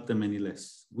don't love them any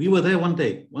less. We were there one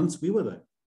day. Once we were there.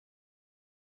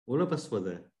 All of us were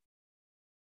there.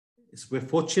 We're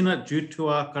fortunate due to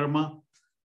our karma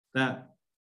that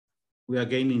we are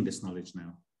gaining this knowledge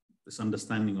now, this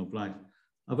understanding of life.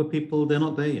 Other people, they're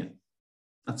not there yet.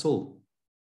 That's all.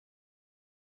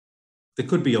 They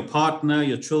could be your partner,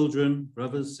 your children,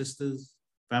 brothers, sisters,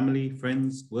 family,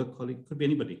 friends, work colleague, could be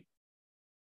anybody.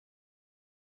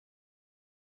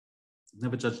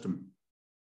 Never judge them.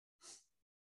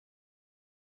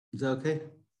 Is that okay?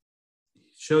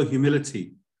 Show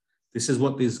humility. This is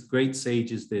what these great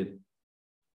sages did.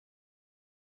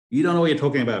 You don't know what you're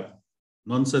talking about.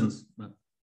 Nonsense. But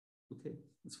okay,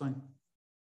 it's fine.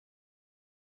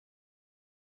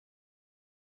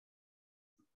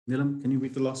 Nilam, can you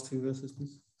read the last two verses,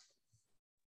 please?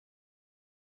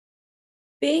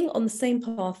 Being on the same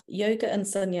path, yoga and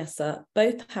sannyasa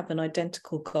both have an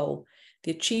identical goal,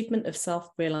 the achievement of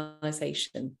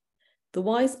self-realization. The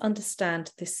wise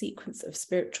understand this sequence of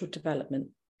spiritual development.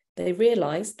 They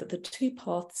realize that the two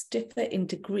paths differ in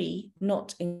degree,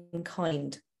 not in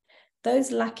kind.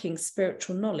 Those lacking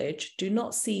spiritual knowledge do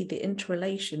not see the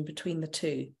interrelation between the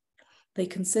two. They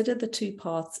consider the two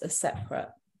paths as separate.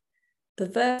 The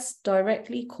verse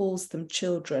directly calls them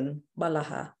children,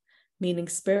 balaha, meaning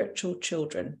spiritual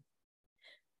children.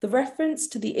 The reference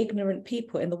to the ignorant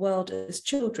people in the world as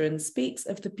children speaks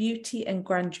of the beauty and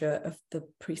grandeur of the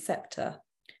preceptor.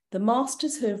 The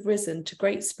masters who have risen to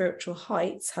great spiritual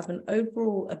heights have an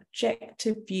overall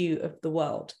objective view of the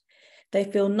world. They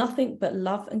feel nothing but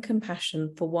love and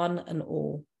compassion for one and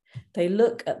all. They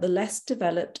look at the less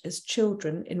developed as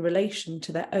children in relation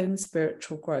to their own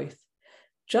spiritual growth.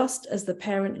 Just as the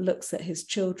parent looks at his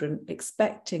children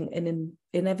expecting an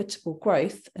inevitable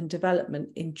growth and development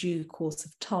in due course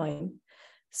of time,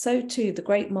 so too the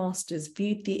great masters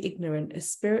viewed the ignorant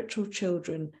as spiritual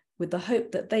children with the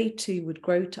hope that they too would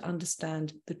grow to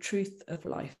understand the truth of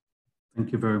life.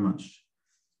 Thank you very much.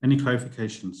 Any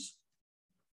clarifications?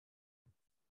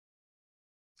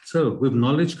 So with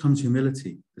knowledge comes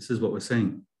humility. This is what we're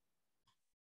saying.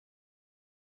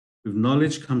 With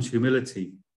knowledge comes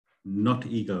humility, not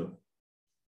ego.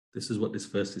 This is what this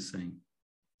verse is saying.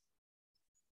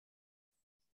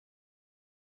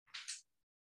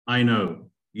 I know,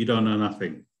 you don't know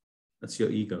nothing. That's your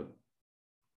ego.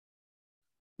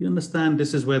 You understand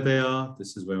this is where they are,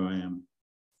 this is where I am.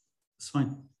 It's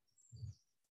fine.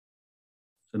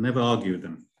 So never argue with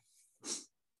them.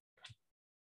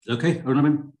 Okay,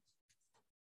 Arunabhin?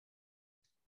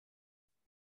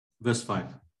 Verse 5.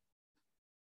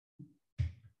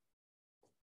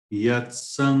 Yat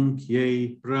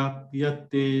sankhye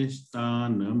prapyate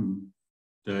stanam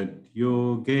tad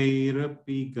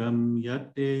yogairapi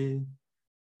gamyate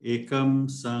ekam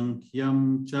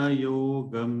sankhyam cha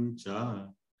yogam cha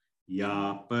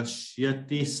ya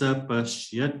pashyati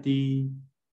sapashyati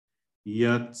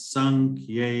yat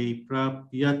sankhye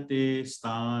prapyate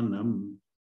stanam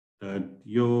tad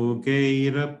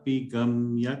yogairapi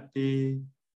gamyate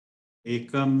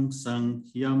ekam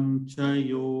sankhyam cha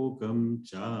yogam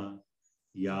cha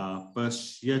ya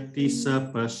pashyati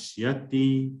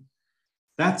sapashyati.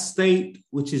 That state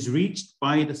which is reached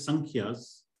by the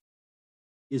Sankhyas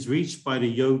is reached by the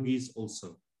yogis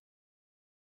also.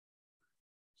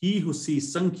 He who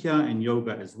sees Sankhya and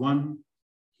Yoga as one,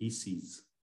 he sees.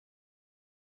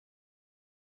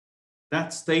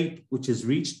 That state which is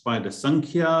reached by the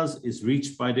Sankhyas is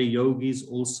reached by the yogis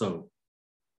also.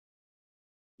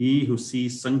 He who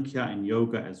sees Sankhya and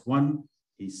Yoga as one,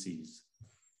 he sees.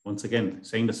 Once again,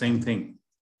 saying the same thing.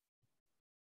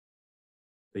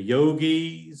 The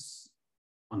yogis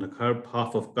on the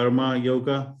path of karma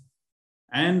yoga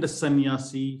and the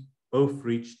sannyasi both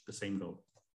reach the same goal.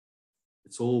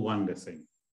 It's all one, they're saying.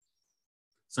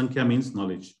 Sankhya means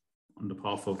knowledge on the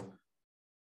path of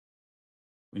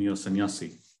when you're a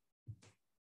sannyasi.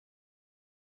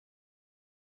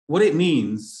 What it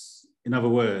means, in other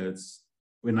words,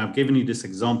 when I've given you this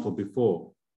example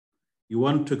before, you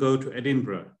want to go to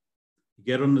Edinburgh, you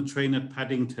get on the train at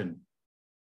Paddington,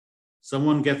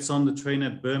 someone gets on the train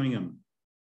at Birmingham,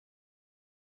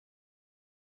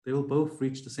 they will both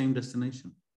reach the same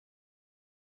destination.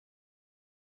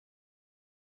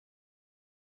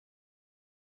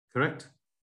 Correct?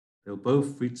 They'll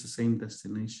both reach the same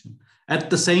destination. At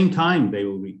the same time, they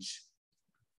will reach.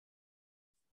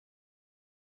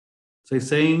 So he's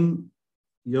saying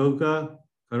yoga,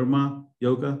 karma,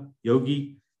 yoga,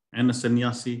 yogi, and a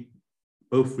sannyasi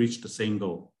both reach the same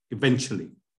goal,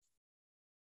 eventually.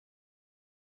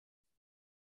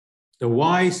 The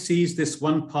wise sees this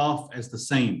one path as the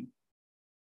same,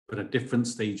 but at different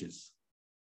stages.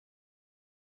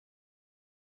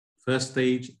 First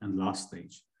stage and last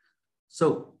stage.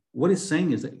 So what it's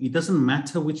saying is that it doesn't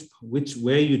matter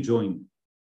where you join.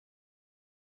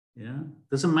 Yeah,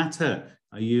 doesn't matter.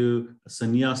 Are you a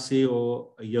sannyasi or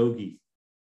a yogi?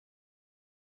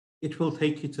 It will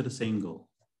take you to the same goal.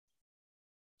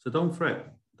 So don't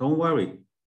fret, don't worry.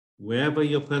 Wherever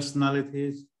your personality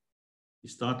is, you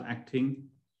start acting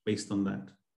based on that.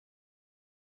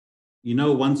 You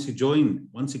know, once you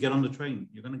get on the train,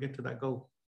 you're going to get to that goal.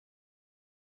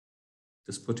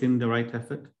 Just put in the right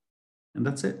effort, and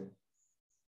that's it.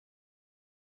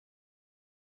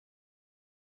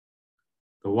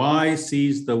 The wise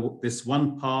sees this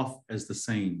one path as the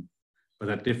same, but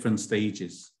at different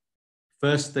stages.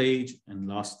 First stage and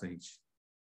last stage.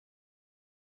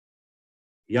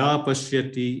 Ya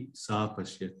pashyati, sa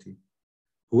pashyati.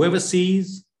 Whoever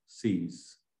sees,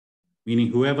 sees.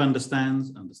 Meaning whoever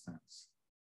understands, understands.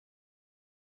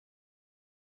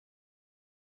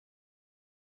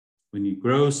 When you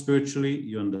grow spiritually,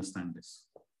 you understand this.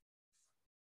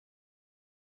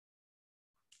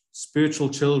 Spiritual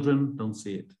children don't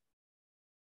see it.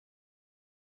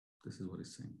 This is what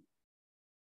he's saying.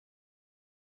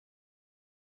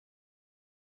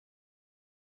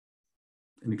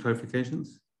 Any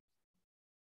clarifications?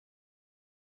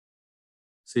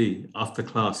 See, after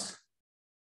class,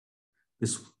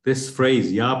 this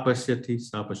phrase, ya pashyati,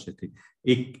 sa pashyati,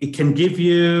 it can give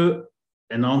you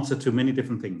an answer to many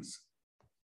different things.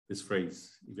 This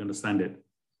phrase, if you understand it.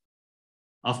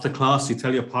 After class, you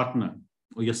tell your partner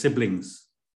or your siblings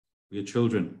or your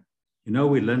children, you know,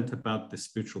 we learnt about the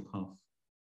spiritual path.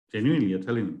 Genuinely, you're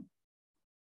telling them.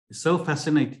 It's so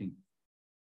fascinating.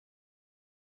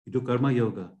 You do karma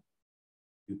yoga.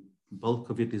 The bulk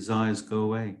of your desires go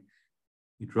away.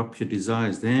 You drop your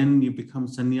desires. Then you become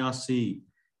sannyasi.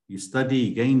 You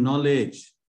study, gain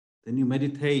knowledge. Then you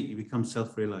meditate. You become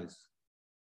self-realized.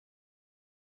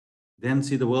 Then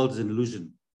see the world as an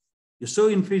illusion. You're so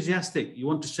enthusiastic. You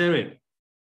want to share it.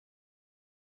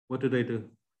 What do?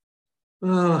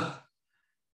 Oh,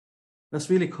 that's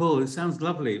really cool. It sounds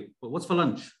lovely. But what's for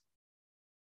lunch?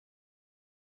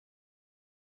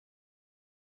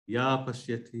 Ya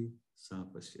pashyati, sa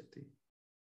pashyati.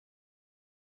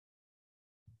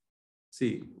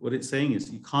 See, what it's saying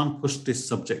is you can't push this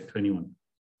subject to anyone.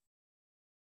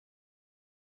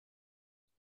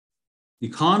 You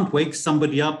can't wake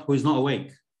somebody up who is not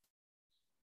awake.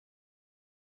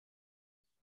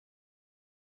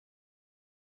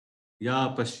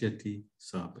 Ya pashyati,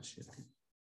 sa pashyati.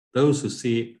 Those who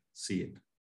see it, see it.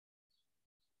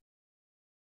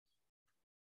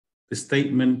 This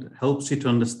statement helps you to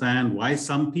understand why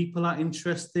some people are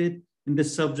interested in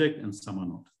this subject and some are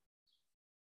not.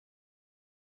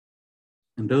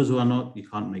 And those who are not, you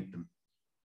can't make them.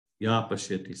 Ya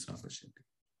pashyati, sa pashyati.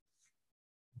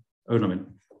 Oh, no, man.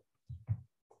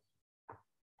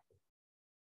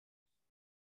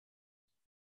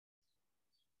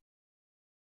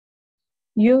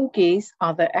 Yogis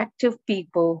are the active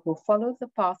people who follow the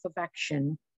path of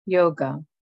action, yoga.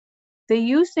 They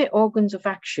use their organs of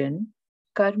action,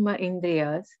 karma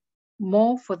indriyas,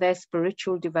 more for their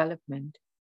spiritual development.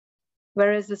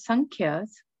 Whereas the Sankhyas,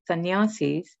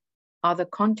 sannyasis, are the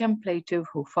contemplative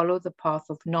who follow the path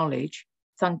of knowledge,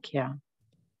 Sankhya.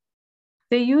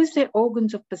 They use their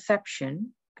organs of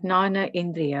perception, gnana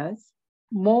indriyas,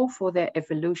 more for their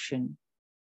evolution.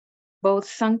 Both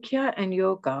Sankhya and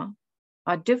yoga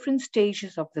are different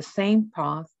stages of the same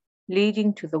path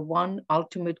leading to the one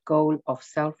ultimate goal of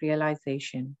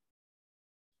self-realization.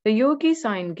 The yogis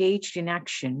are engaged in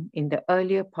action in the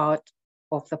earlier part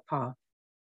of the path.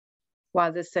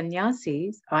 while the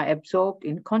sannyasis are absorbed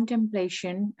in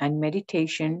contemplation and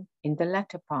meditation in the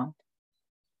latter part.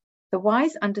 The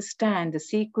wise understand the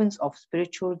sequence of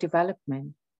spiritual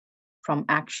development, from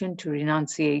action to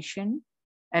renunciation,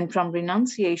 and from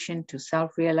renunciation to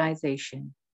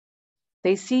self-realization.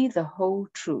 They see the whole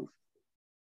truth.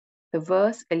 The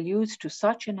verse alludes to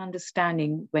such an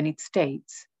understanding when it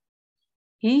states,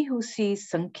 "He who sees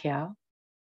Sankhya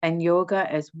and Yoga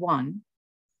as one,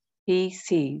 he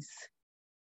sees."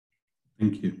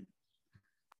 Thank you.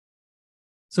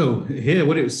 So here,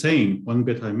 what it was saying, one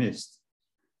bit I missed,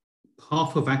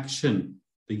 path of action,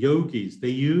 the yogis, they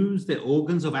use their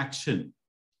organs of action,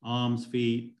 arms,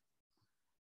 feet,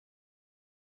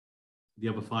 the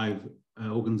other five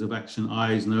organs of action,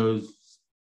 eyes, nose,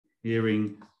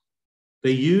 hearing.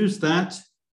 They use that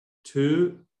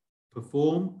to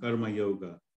perform karma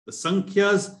yoga. The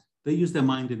Sankhyas, they use their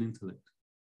mind and intellect.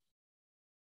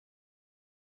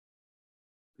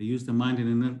 They use their mind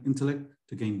and intellect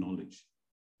to gain knowledge.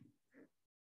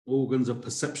 Organs of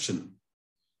perception.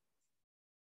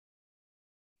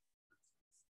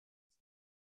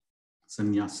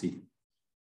 Sannyasi.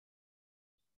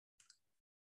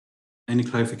 Any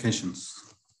clarifications?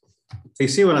 So you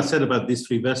see what I said about these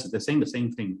three verses? They're saying the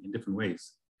same thing in different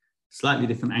ways, slightly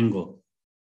different angle.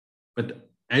 But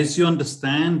as you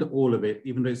understand all of it,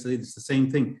 even though it's the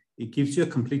same thing, it gives you a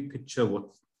complete picture of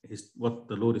what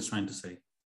the Lord is trying to say.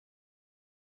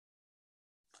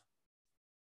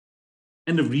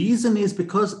 And the reason is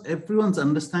because everyone's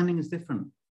understanding is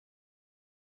different.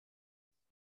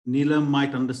 Neelam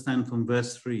might understand from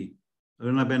verse 3.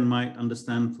 Arunaben might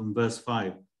understand from verse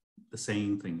 5, the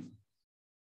same thing.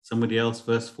 Somebody else,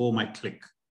 verse 4, might click.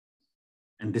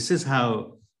 And this is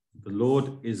how the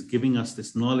Lord is giving us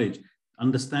this knowledge.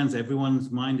 Understands everyone's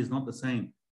mind is not the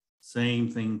same. Same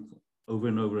thing over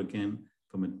and over again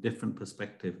from a different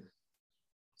perspective.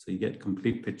 So you get a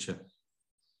complete picture.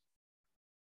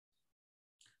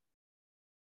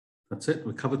 That's it.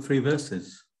 We covered 3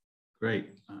 verses.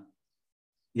 Great.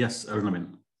 Yes,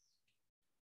 Arunaben.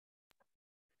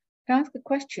 Can I ask a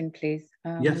question, please?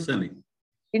 Yes, certainly.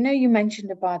 You know, you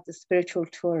mentioned about the spiritual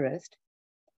tourist.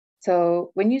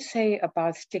 So when you say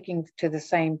about sticking to the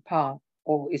same path,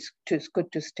 or it's good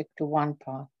to stick to one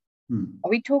path, are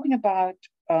we talking about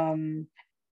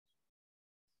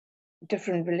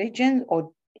different religions,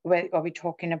 or are we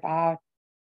talking about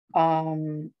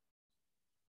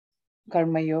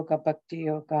karma yoga, bhakti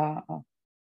yoga,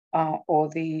 or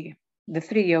the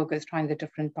 3 yogas, trying the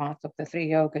different parts of the 3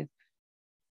 yogas?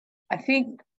 I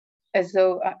feel as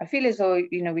though,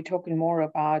 you know, we're talking more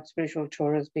about spiritual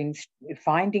tourists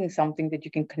finding something that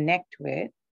you can connect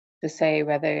with to say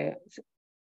whether.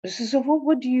 So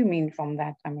what do you mean from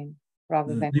that? I mean,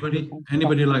 rather than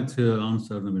anybody like to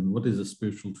answer? I mean, what is a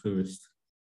spiritual tourist?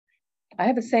 I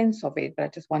have a sense of it, but I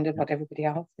just wondered what everybody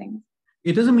else thinks.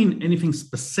 It doesn't mean anything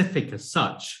specific as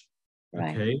such.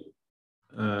 Right. Okay,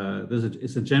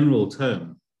 it's a general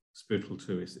term, spiritual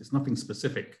tourist. It's nothing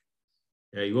specific.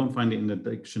 Yeah, you won't find it in the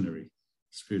dictionary.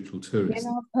 Spiritual tourist. You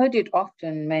know, I've heard it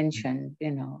often mentioned.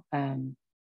 You know,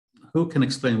 who can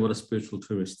explain what a spiritual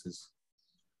tourist is?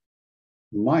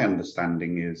 My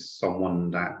understanding is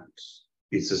someone that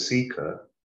is a seeker,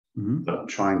 but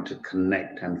trying to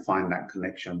connect and find that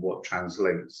connection, what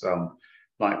translates.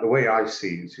 Like the way I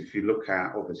see it, if you look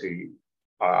at, obviously,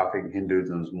 I think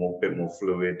Hinduism is a bit more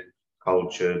fluid,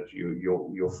 cultured,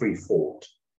 you're free thought.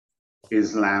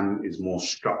 Islam is more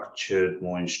structured,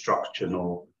 more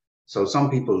instructional. So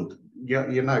some people,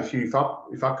 you know,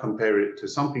 if I compare it to,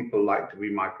 some people like to be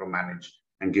micromanaged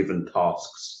and given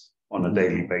tasks on a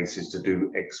daily basis to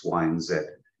do X, Y, and Z,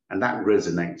 and that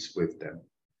resonates with them.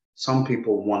 Some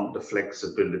people want the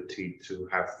flexibility to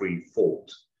have free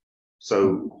thought.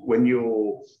 So when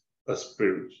you're a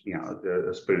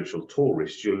spiritual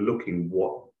tourist, you're looking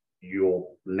what your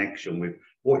connection with,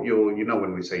 what your, you know,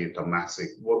 when we say you're domestic,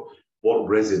 what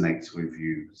resonates with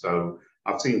you. So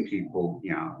I've seen people,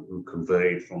 you know, who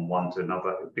conveyed from one to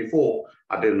another. Before,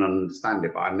 I didn't understand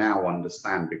it, but I now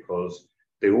understand, because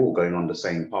they're all going on the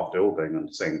same path. They're all going on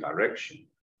the same direction.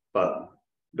 But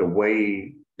the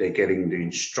way they're getting the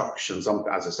instructions,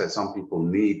 as I said, some people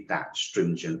need that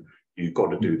stringent, you've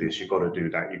got to do this, you've got to do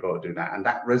that, you've got to do that. And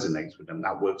that resonates with them,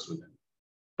 that works with them.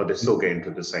 But they're still getting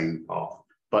to the same path.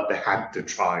 But they had to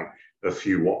try a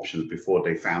few options before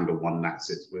they found the one that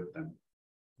sits with them.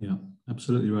 Yeah,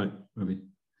 absolutely right, Ravi.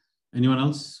 Anyone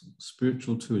else?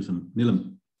 Spiritual tourism.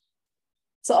 Neelam.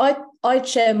 So I'd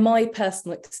share my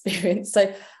personal experience.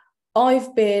 So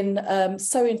I've been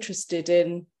so interested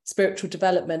in spiritual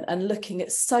development and looking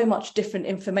at so much different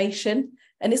information,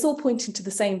 and it's all pointing to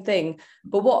the same thing.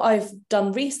 But what I've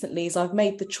done recently is I've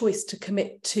made the choice to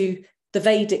commit to the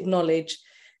Vedic knowledge.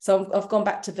 So I've gone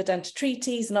back to Vedanta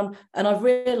treaties, and I've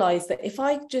realized that if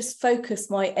I just focus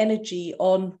my energy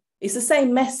on, it's the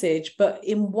same message, but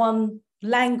in one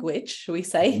language, shall we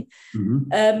say,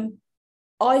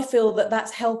 I feel that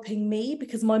that's helping me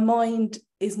because my mind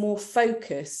is more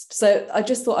focused. So I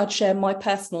just thought I'd share my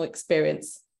personal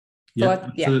experience. Yeah, So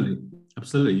absolutely.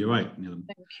 Absolutely. You're right, Neelam.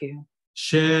 Thank you.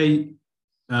 Share,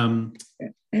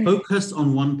 focus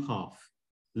on one path.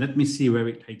 Let me see where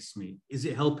it takes me. Is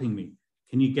it helping me?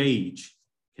 Can you gauge?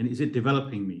 Is it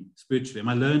developing me spiritually? Am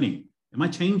I learning? Am I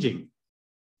changing?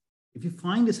 If you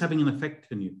find it's having an effect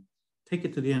on you, take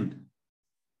it to the end.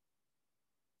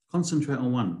 Concentrate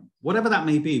on one, whatever that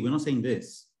may be. We're not saying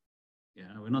this.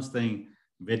 Yeah, we're not saying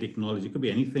Vedic knowledge. It could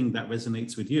be anything that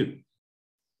resonates with you.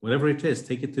 Whatever it is,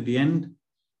 take it to the end.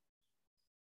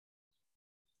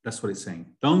 That's what it's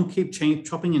saying. Don't keep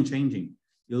chopping and changing,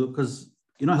 because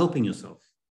you're not helping yourself.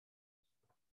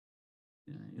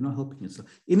 Yeah, you're not helping yourself.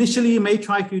 Initially, you may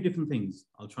try a few different things.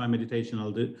 I'll try meditation.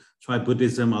 I'll try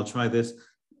Buddhism. I'll try this.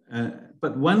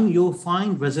 But one you'll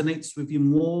find resonates with you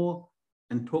more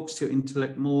and talks to your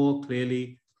intellect more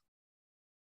clearly,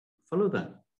 follow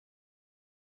that.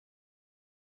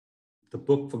 The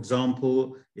book, for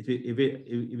example, if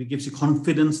it gives you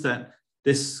confidence that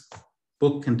this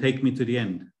book can take me to the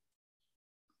end,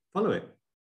 follow it.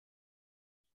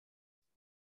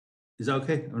 Is that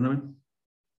okay, Arnavan?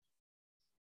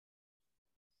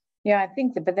 Yeah, I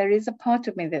think that, but there is a part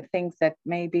of me that thinks that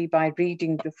maybe by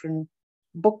reading different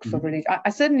books of religion,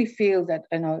 I certainly feel that,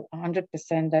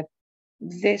 100% that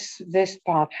this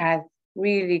part has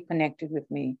really connected with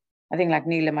me. I think like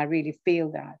Neelam, I really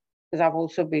feel that, because I've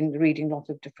also been reading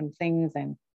lots of different things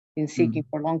and been seeking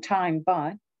for a long time.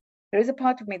 But there is a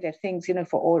part of me that thinks,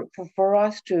 for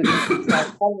us to increase our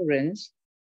tolerance,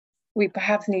 we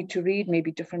perhaps need to read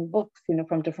maybe different books,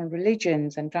 from different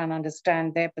religions and try and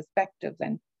understand their perspectives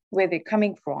and where they're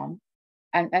coming from.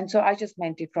 And so I just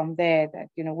meant it from there that,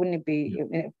 wouldn't it be,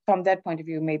 from that point of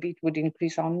view, maybe it would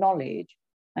increase our knowledge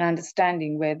and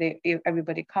understanding where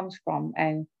everybody comes from,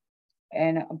 and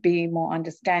be more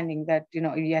understanding that,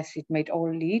 yes, it may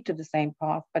all lead to the same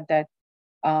path, but that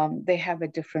they have a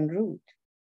different route.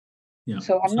 Yeah.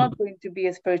 So I'm not going to be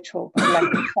a spiritual, like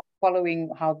following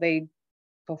how they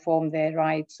perform their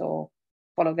rites or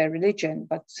follow their religion,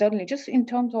 but certainly just in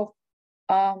terms of,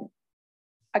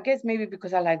 I guess maybe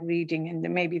because I like reading, and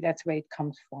maybe that's where it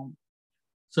comes from.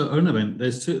 So, Arnavan,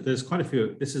 there's quite a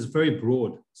few. This is very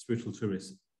broad. Spiritual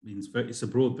tourist means it's a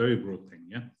very broad thing,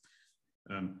 yeah.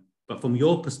 But from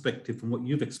your perspective, from what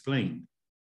you've explained,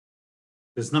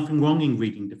 there's nothing wrong in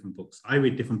reading different books. I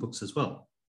read different books as well,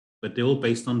 but they're all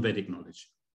based on Vedic knowledge.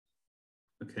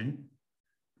 Okay,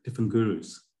 different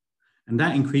gurus, and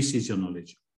that increases your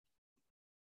knowledge.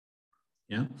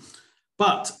 Yeah,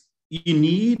 but you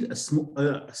need a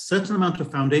certain amount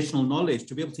of foundational knowledge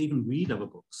to be able to even read other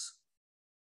books.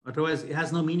 Otherwise, it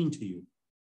has no meaning to you.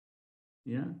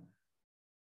 Yeah.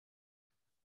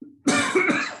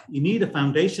 You need a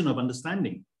foundation of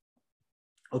understanding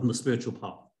on the spiritual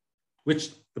path,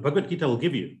 which the Bhagavad Gita will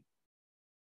give you.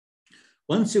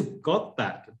 Once you've got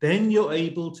that, then you're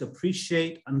able to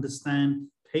appreciate, understand,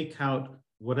 take out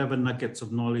whatever nuggets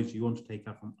of knowledge you want to take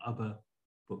out from other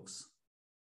books.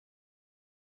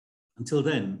 Until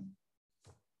then,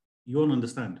 you won't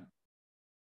understand.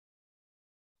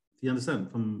 Do you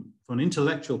understand? From an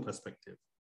intellectual perspective,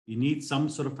 you need some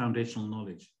sort of foundational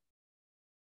knowledge.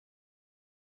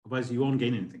 Otherwise, you won't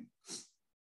gain anything.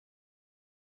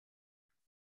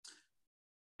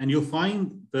 And you'll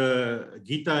find the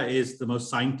Gita is the most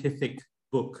scientific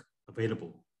book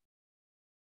available.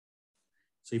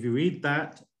 So if you read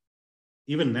that,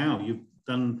 even now, we've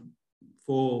done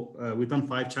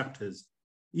 5 chapters.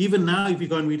 Even now, if you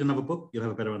go and read another book, you'll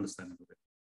have a better understanding of it.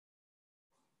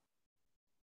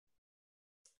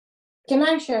 Can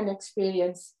I share an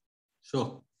experience?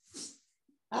 Sure.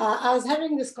 I was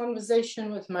having this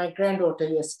conversation with my granddaughter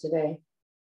yesterday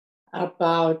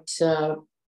about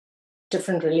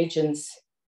different religions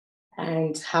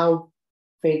and how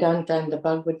Vedanta and the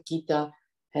Bhagavad Gita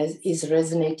is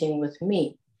resonating with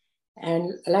me.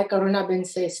 And like Arunabhin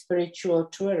says, spiritual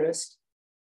tourist,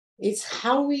 it's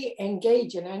how we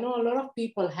engage. And I know a lot of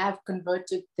people have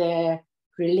converted their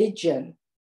religion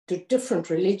to different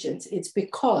religions. It's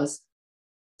because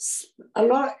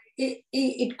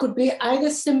it could be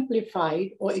either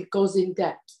simplified or it goes in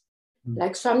depth.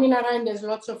 Like Swaminarayan, there's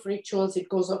lots of rituals, it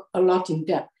goes a lot in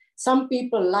depth. Some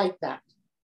people like that.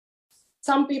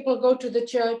 Some people go to the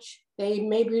church, they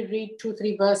maybe read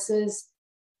 2-3 verses,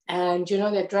 and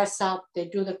they dress up, they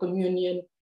do the communion,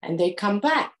 and they come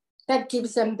back. That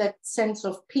gives them that sense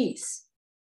of peace.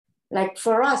 Like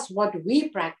for us, what we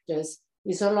practice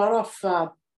is a lot of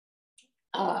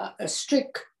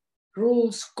strict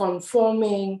rules,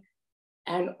 conforming,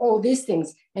 and all these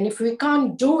things. And if we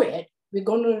can't do it, we're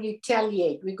going to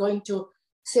retaliate. We're going to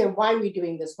say, why are we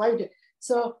doing this? Why are we doing?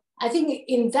 So I think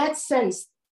in that sense,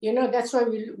 that's why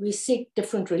we seek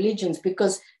different religions,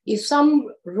 because if some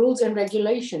rules and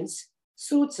regulations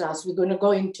suits us, we're going to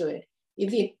go into it.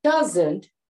 If it doesn't,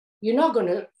 you're not going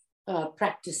to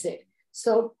practice it.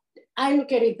 So I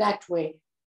look at it that way.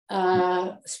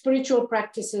 Spiritual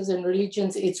practices and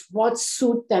religions, it's what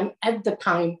suit them at the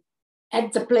time,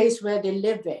 at the place where they're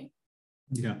living.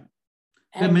 Yeah.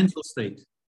 Their mental state.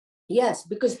 Yes,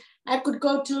 because I could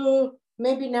go to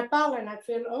maybe Nepal and I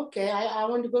feel, okay, I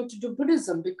want to go to do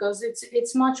Buddhism because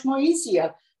it's much more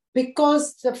easier, because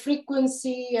the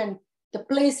frequency and the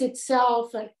place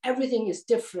itself and everything is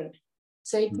different.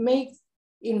 So it may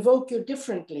invoke you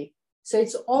differently. So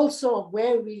it's also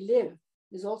where we live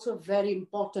is also very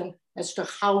important as to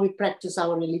how we practice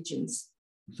our religions.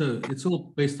 So it's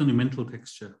all based on your mental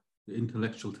texture, the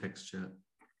intellectual texture.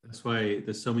 That's why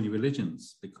there's so many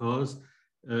religions, because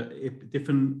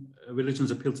different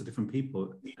religions appeal to different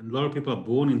people, and a lot of people are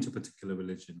born into a particular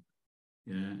religion,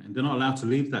 and they're not allowed to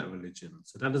leave that religion.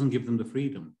 So that doesn't give them the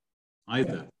freedom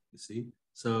either. You see,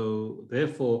 so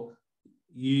therefore,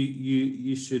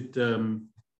 you should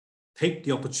take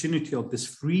the opportunity of this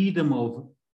freedom of,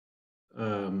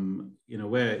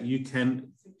 where you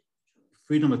can,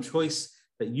 freedom of choice,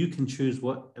 that you can choose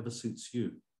whatever suits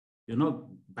you. You're not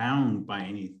bound by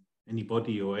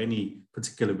anybody or any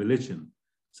particular religion.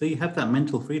 So you have that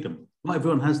mental freedom. Not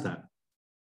everyone has that.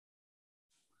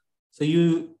 So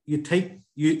you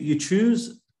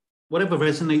choose whatever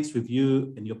resonates with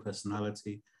you and your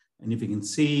personality. And if you can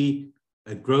see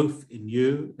a growth in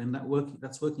you, then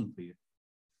that's working for you.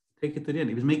 Take it to the end.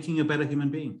 If it's making you a better human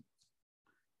being,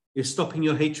 if stopping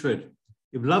your hatred,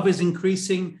 if love is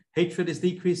increasing, hatred is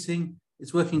decreasing,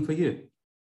 it's working for you.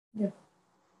 Yeah.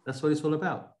 That's what it's all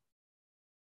about.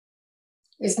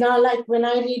 It's not like when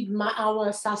I read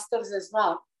our Shastras as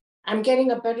well, I'm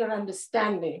getting a better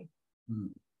understanding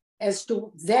as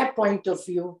to their point of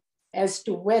view, as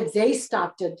to where they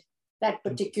started that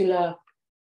particular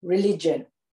religion.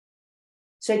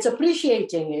 So it's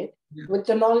appreciating it with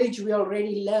the knowledge we're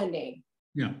already learning.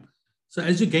 Yeah. So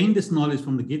as you gain this knowledge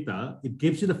from the Gita, it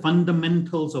gives you the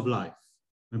fundamentals of life.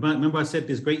 Remember I said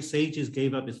these great sages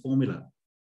gave up this formula,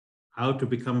 how to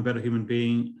become a better human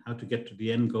being, how to get to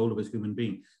the end goal of a human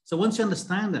being. So once you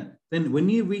understand that, then when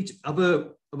you reach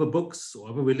other books or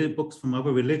other books from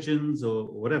other religions or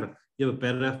whatever, you have a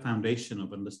better foundation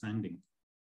of understanding.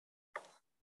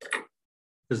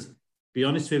 Because to be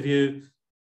honest with you,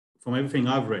 from everything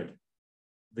I've read,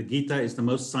 the Gita is the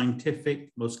most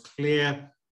scientific, most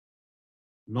clear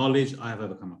knowledge I have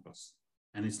ever come across.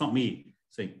 And it's not me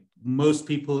saying, most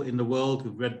people in the world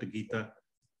who've read the Gita,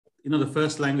 the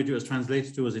first language it was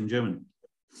translated to was in German,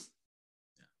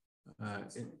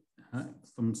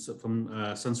 from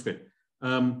Sanskrit.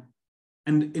 And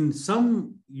in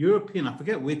some European, I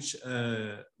forget which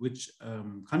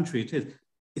country it is,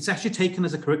 it's actually taken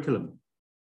as a curriculum.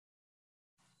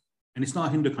 And it's not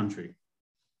a Hindu country.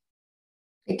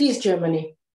 It is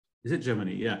Germany. Is it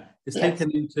Germany? Yeah. It's Yes.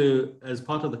 taken as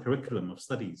part of the curriculum of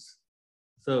studies.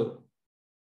 So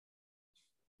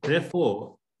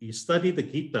therefore, you study the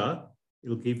Gita,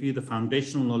 it'll give you the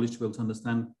foundational knowledge to be able to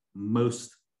understand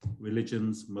most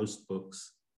religions, most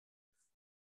books.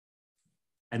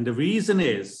 And the reason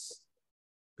is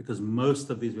because most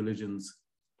of these religions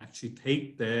actually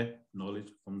take their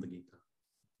knowledge from the Gita.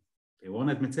 They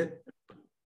won't admit it, but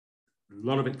a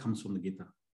lot of it comes from the Gita.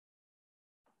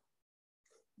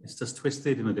 It's just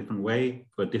twisted in a different way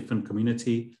for a different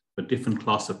community, for a different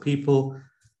class of people,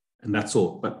 and that's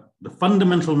all. But the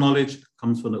fundamental knowledge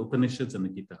comes from the Upanishads and the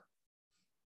Gita.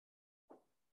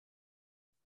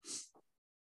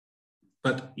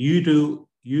 But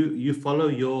you follow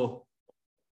your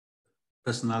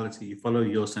personality, you follow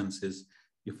your senses,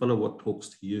 you follow what talks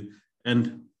to you,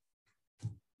 and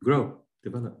grow,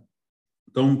 develop.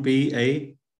 Don't be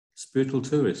a spiritual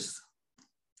tourist.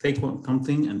 Take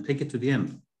something and take it to the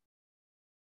end.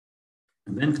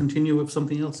 And then continue with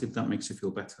something else if that makes you feel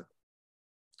better.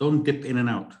 Don't dip in and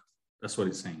out. That's what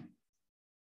it's saying.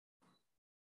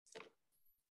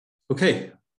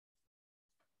 Okay.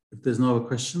 If there's no other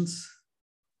questions,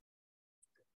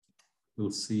 we'll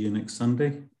see you next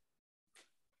Sunday.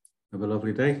 Have a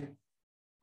lovely day.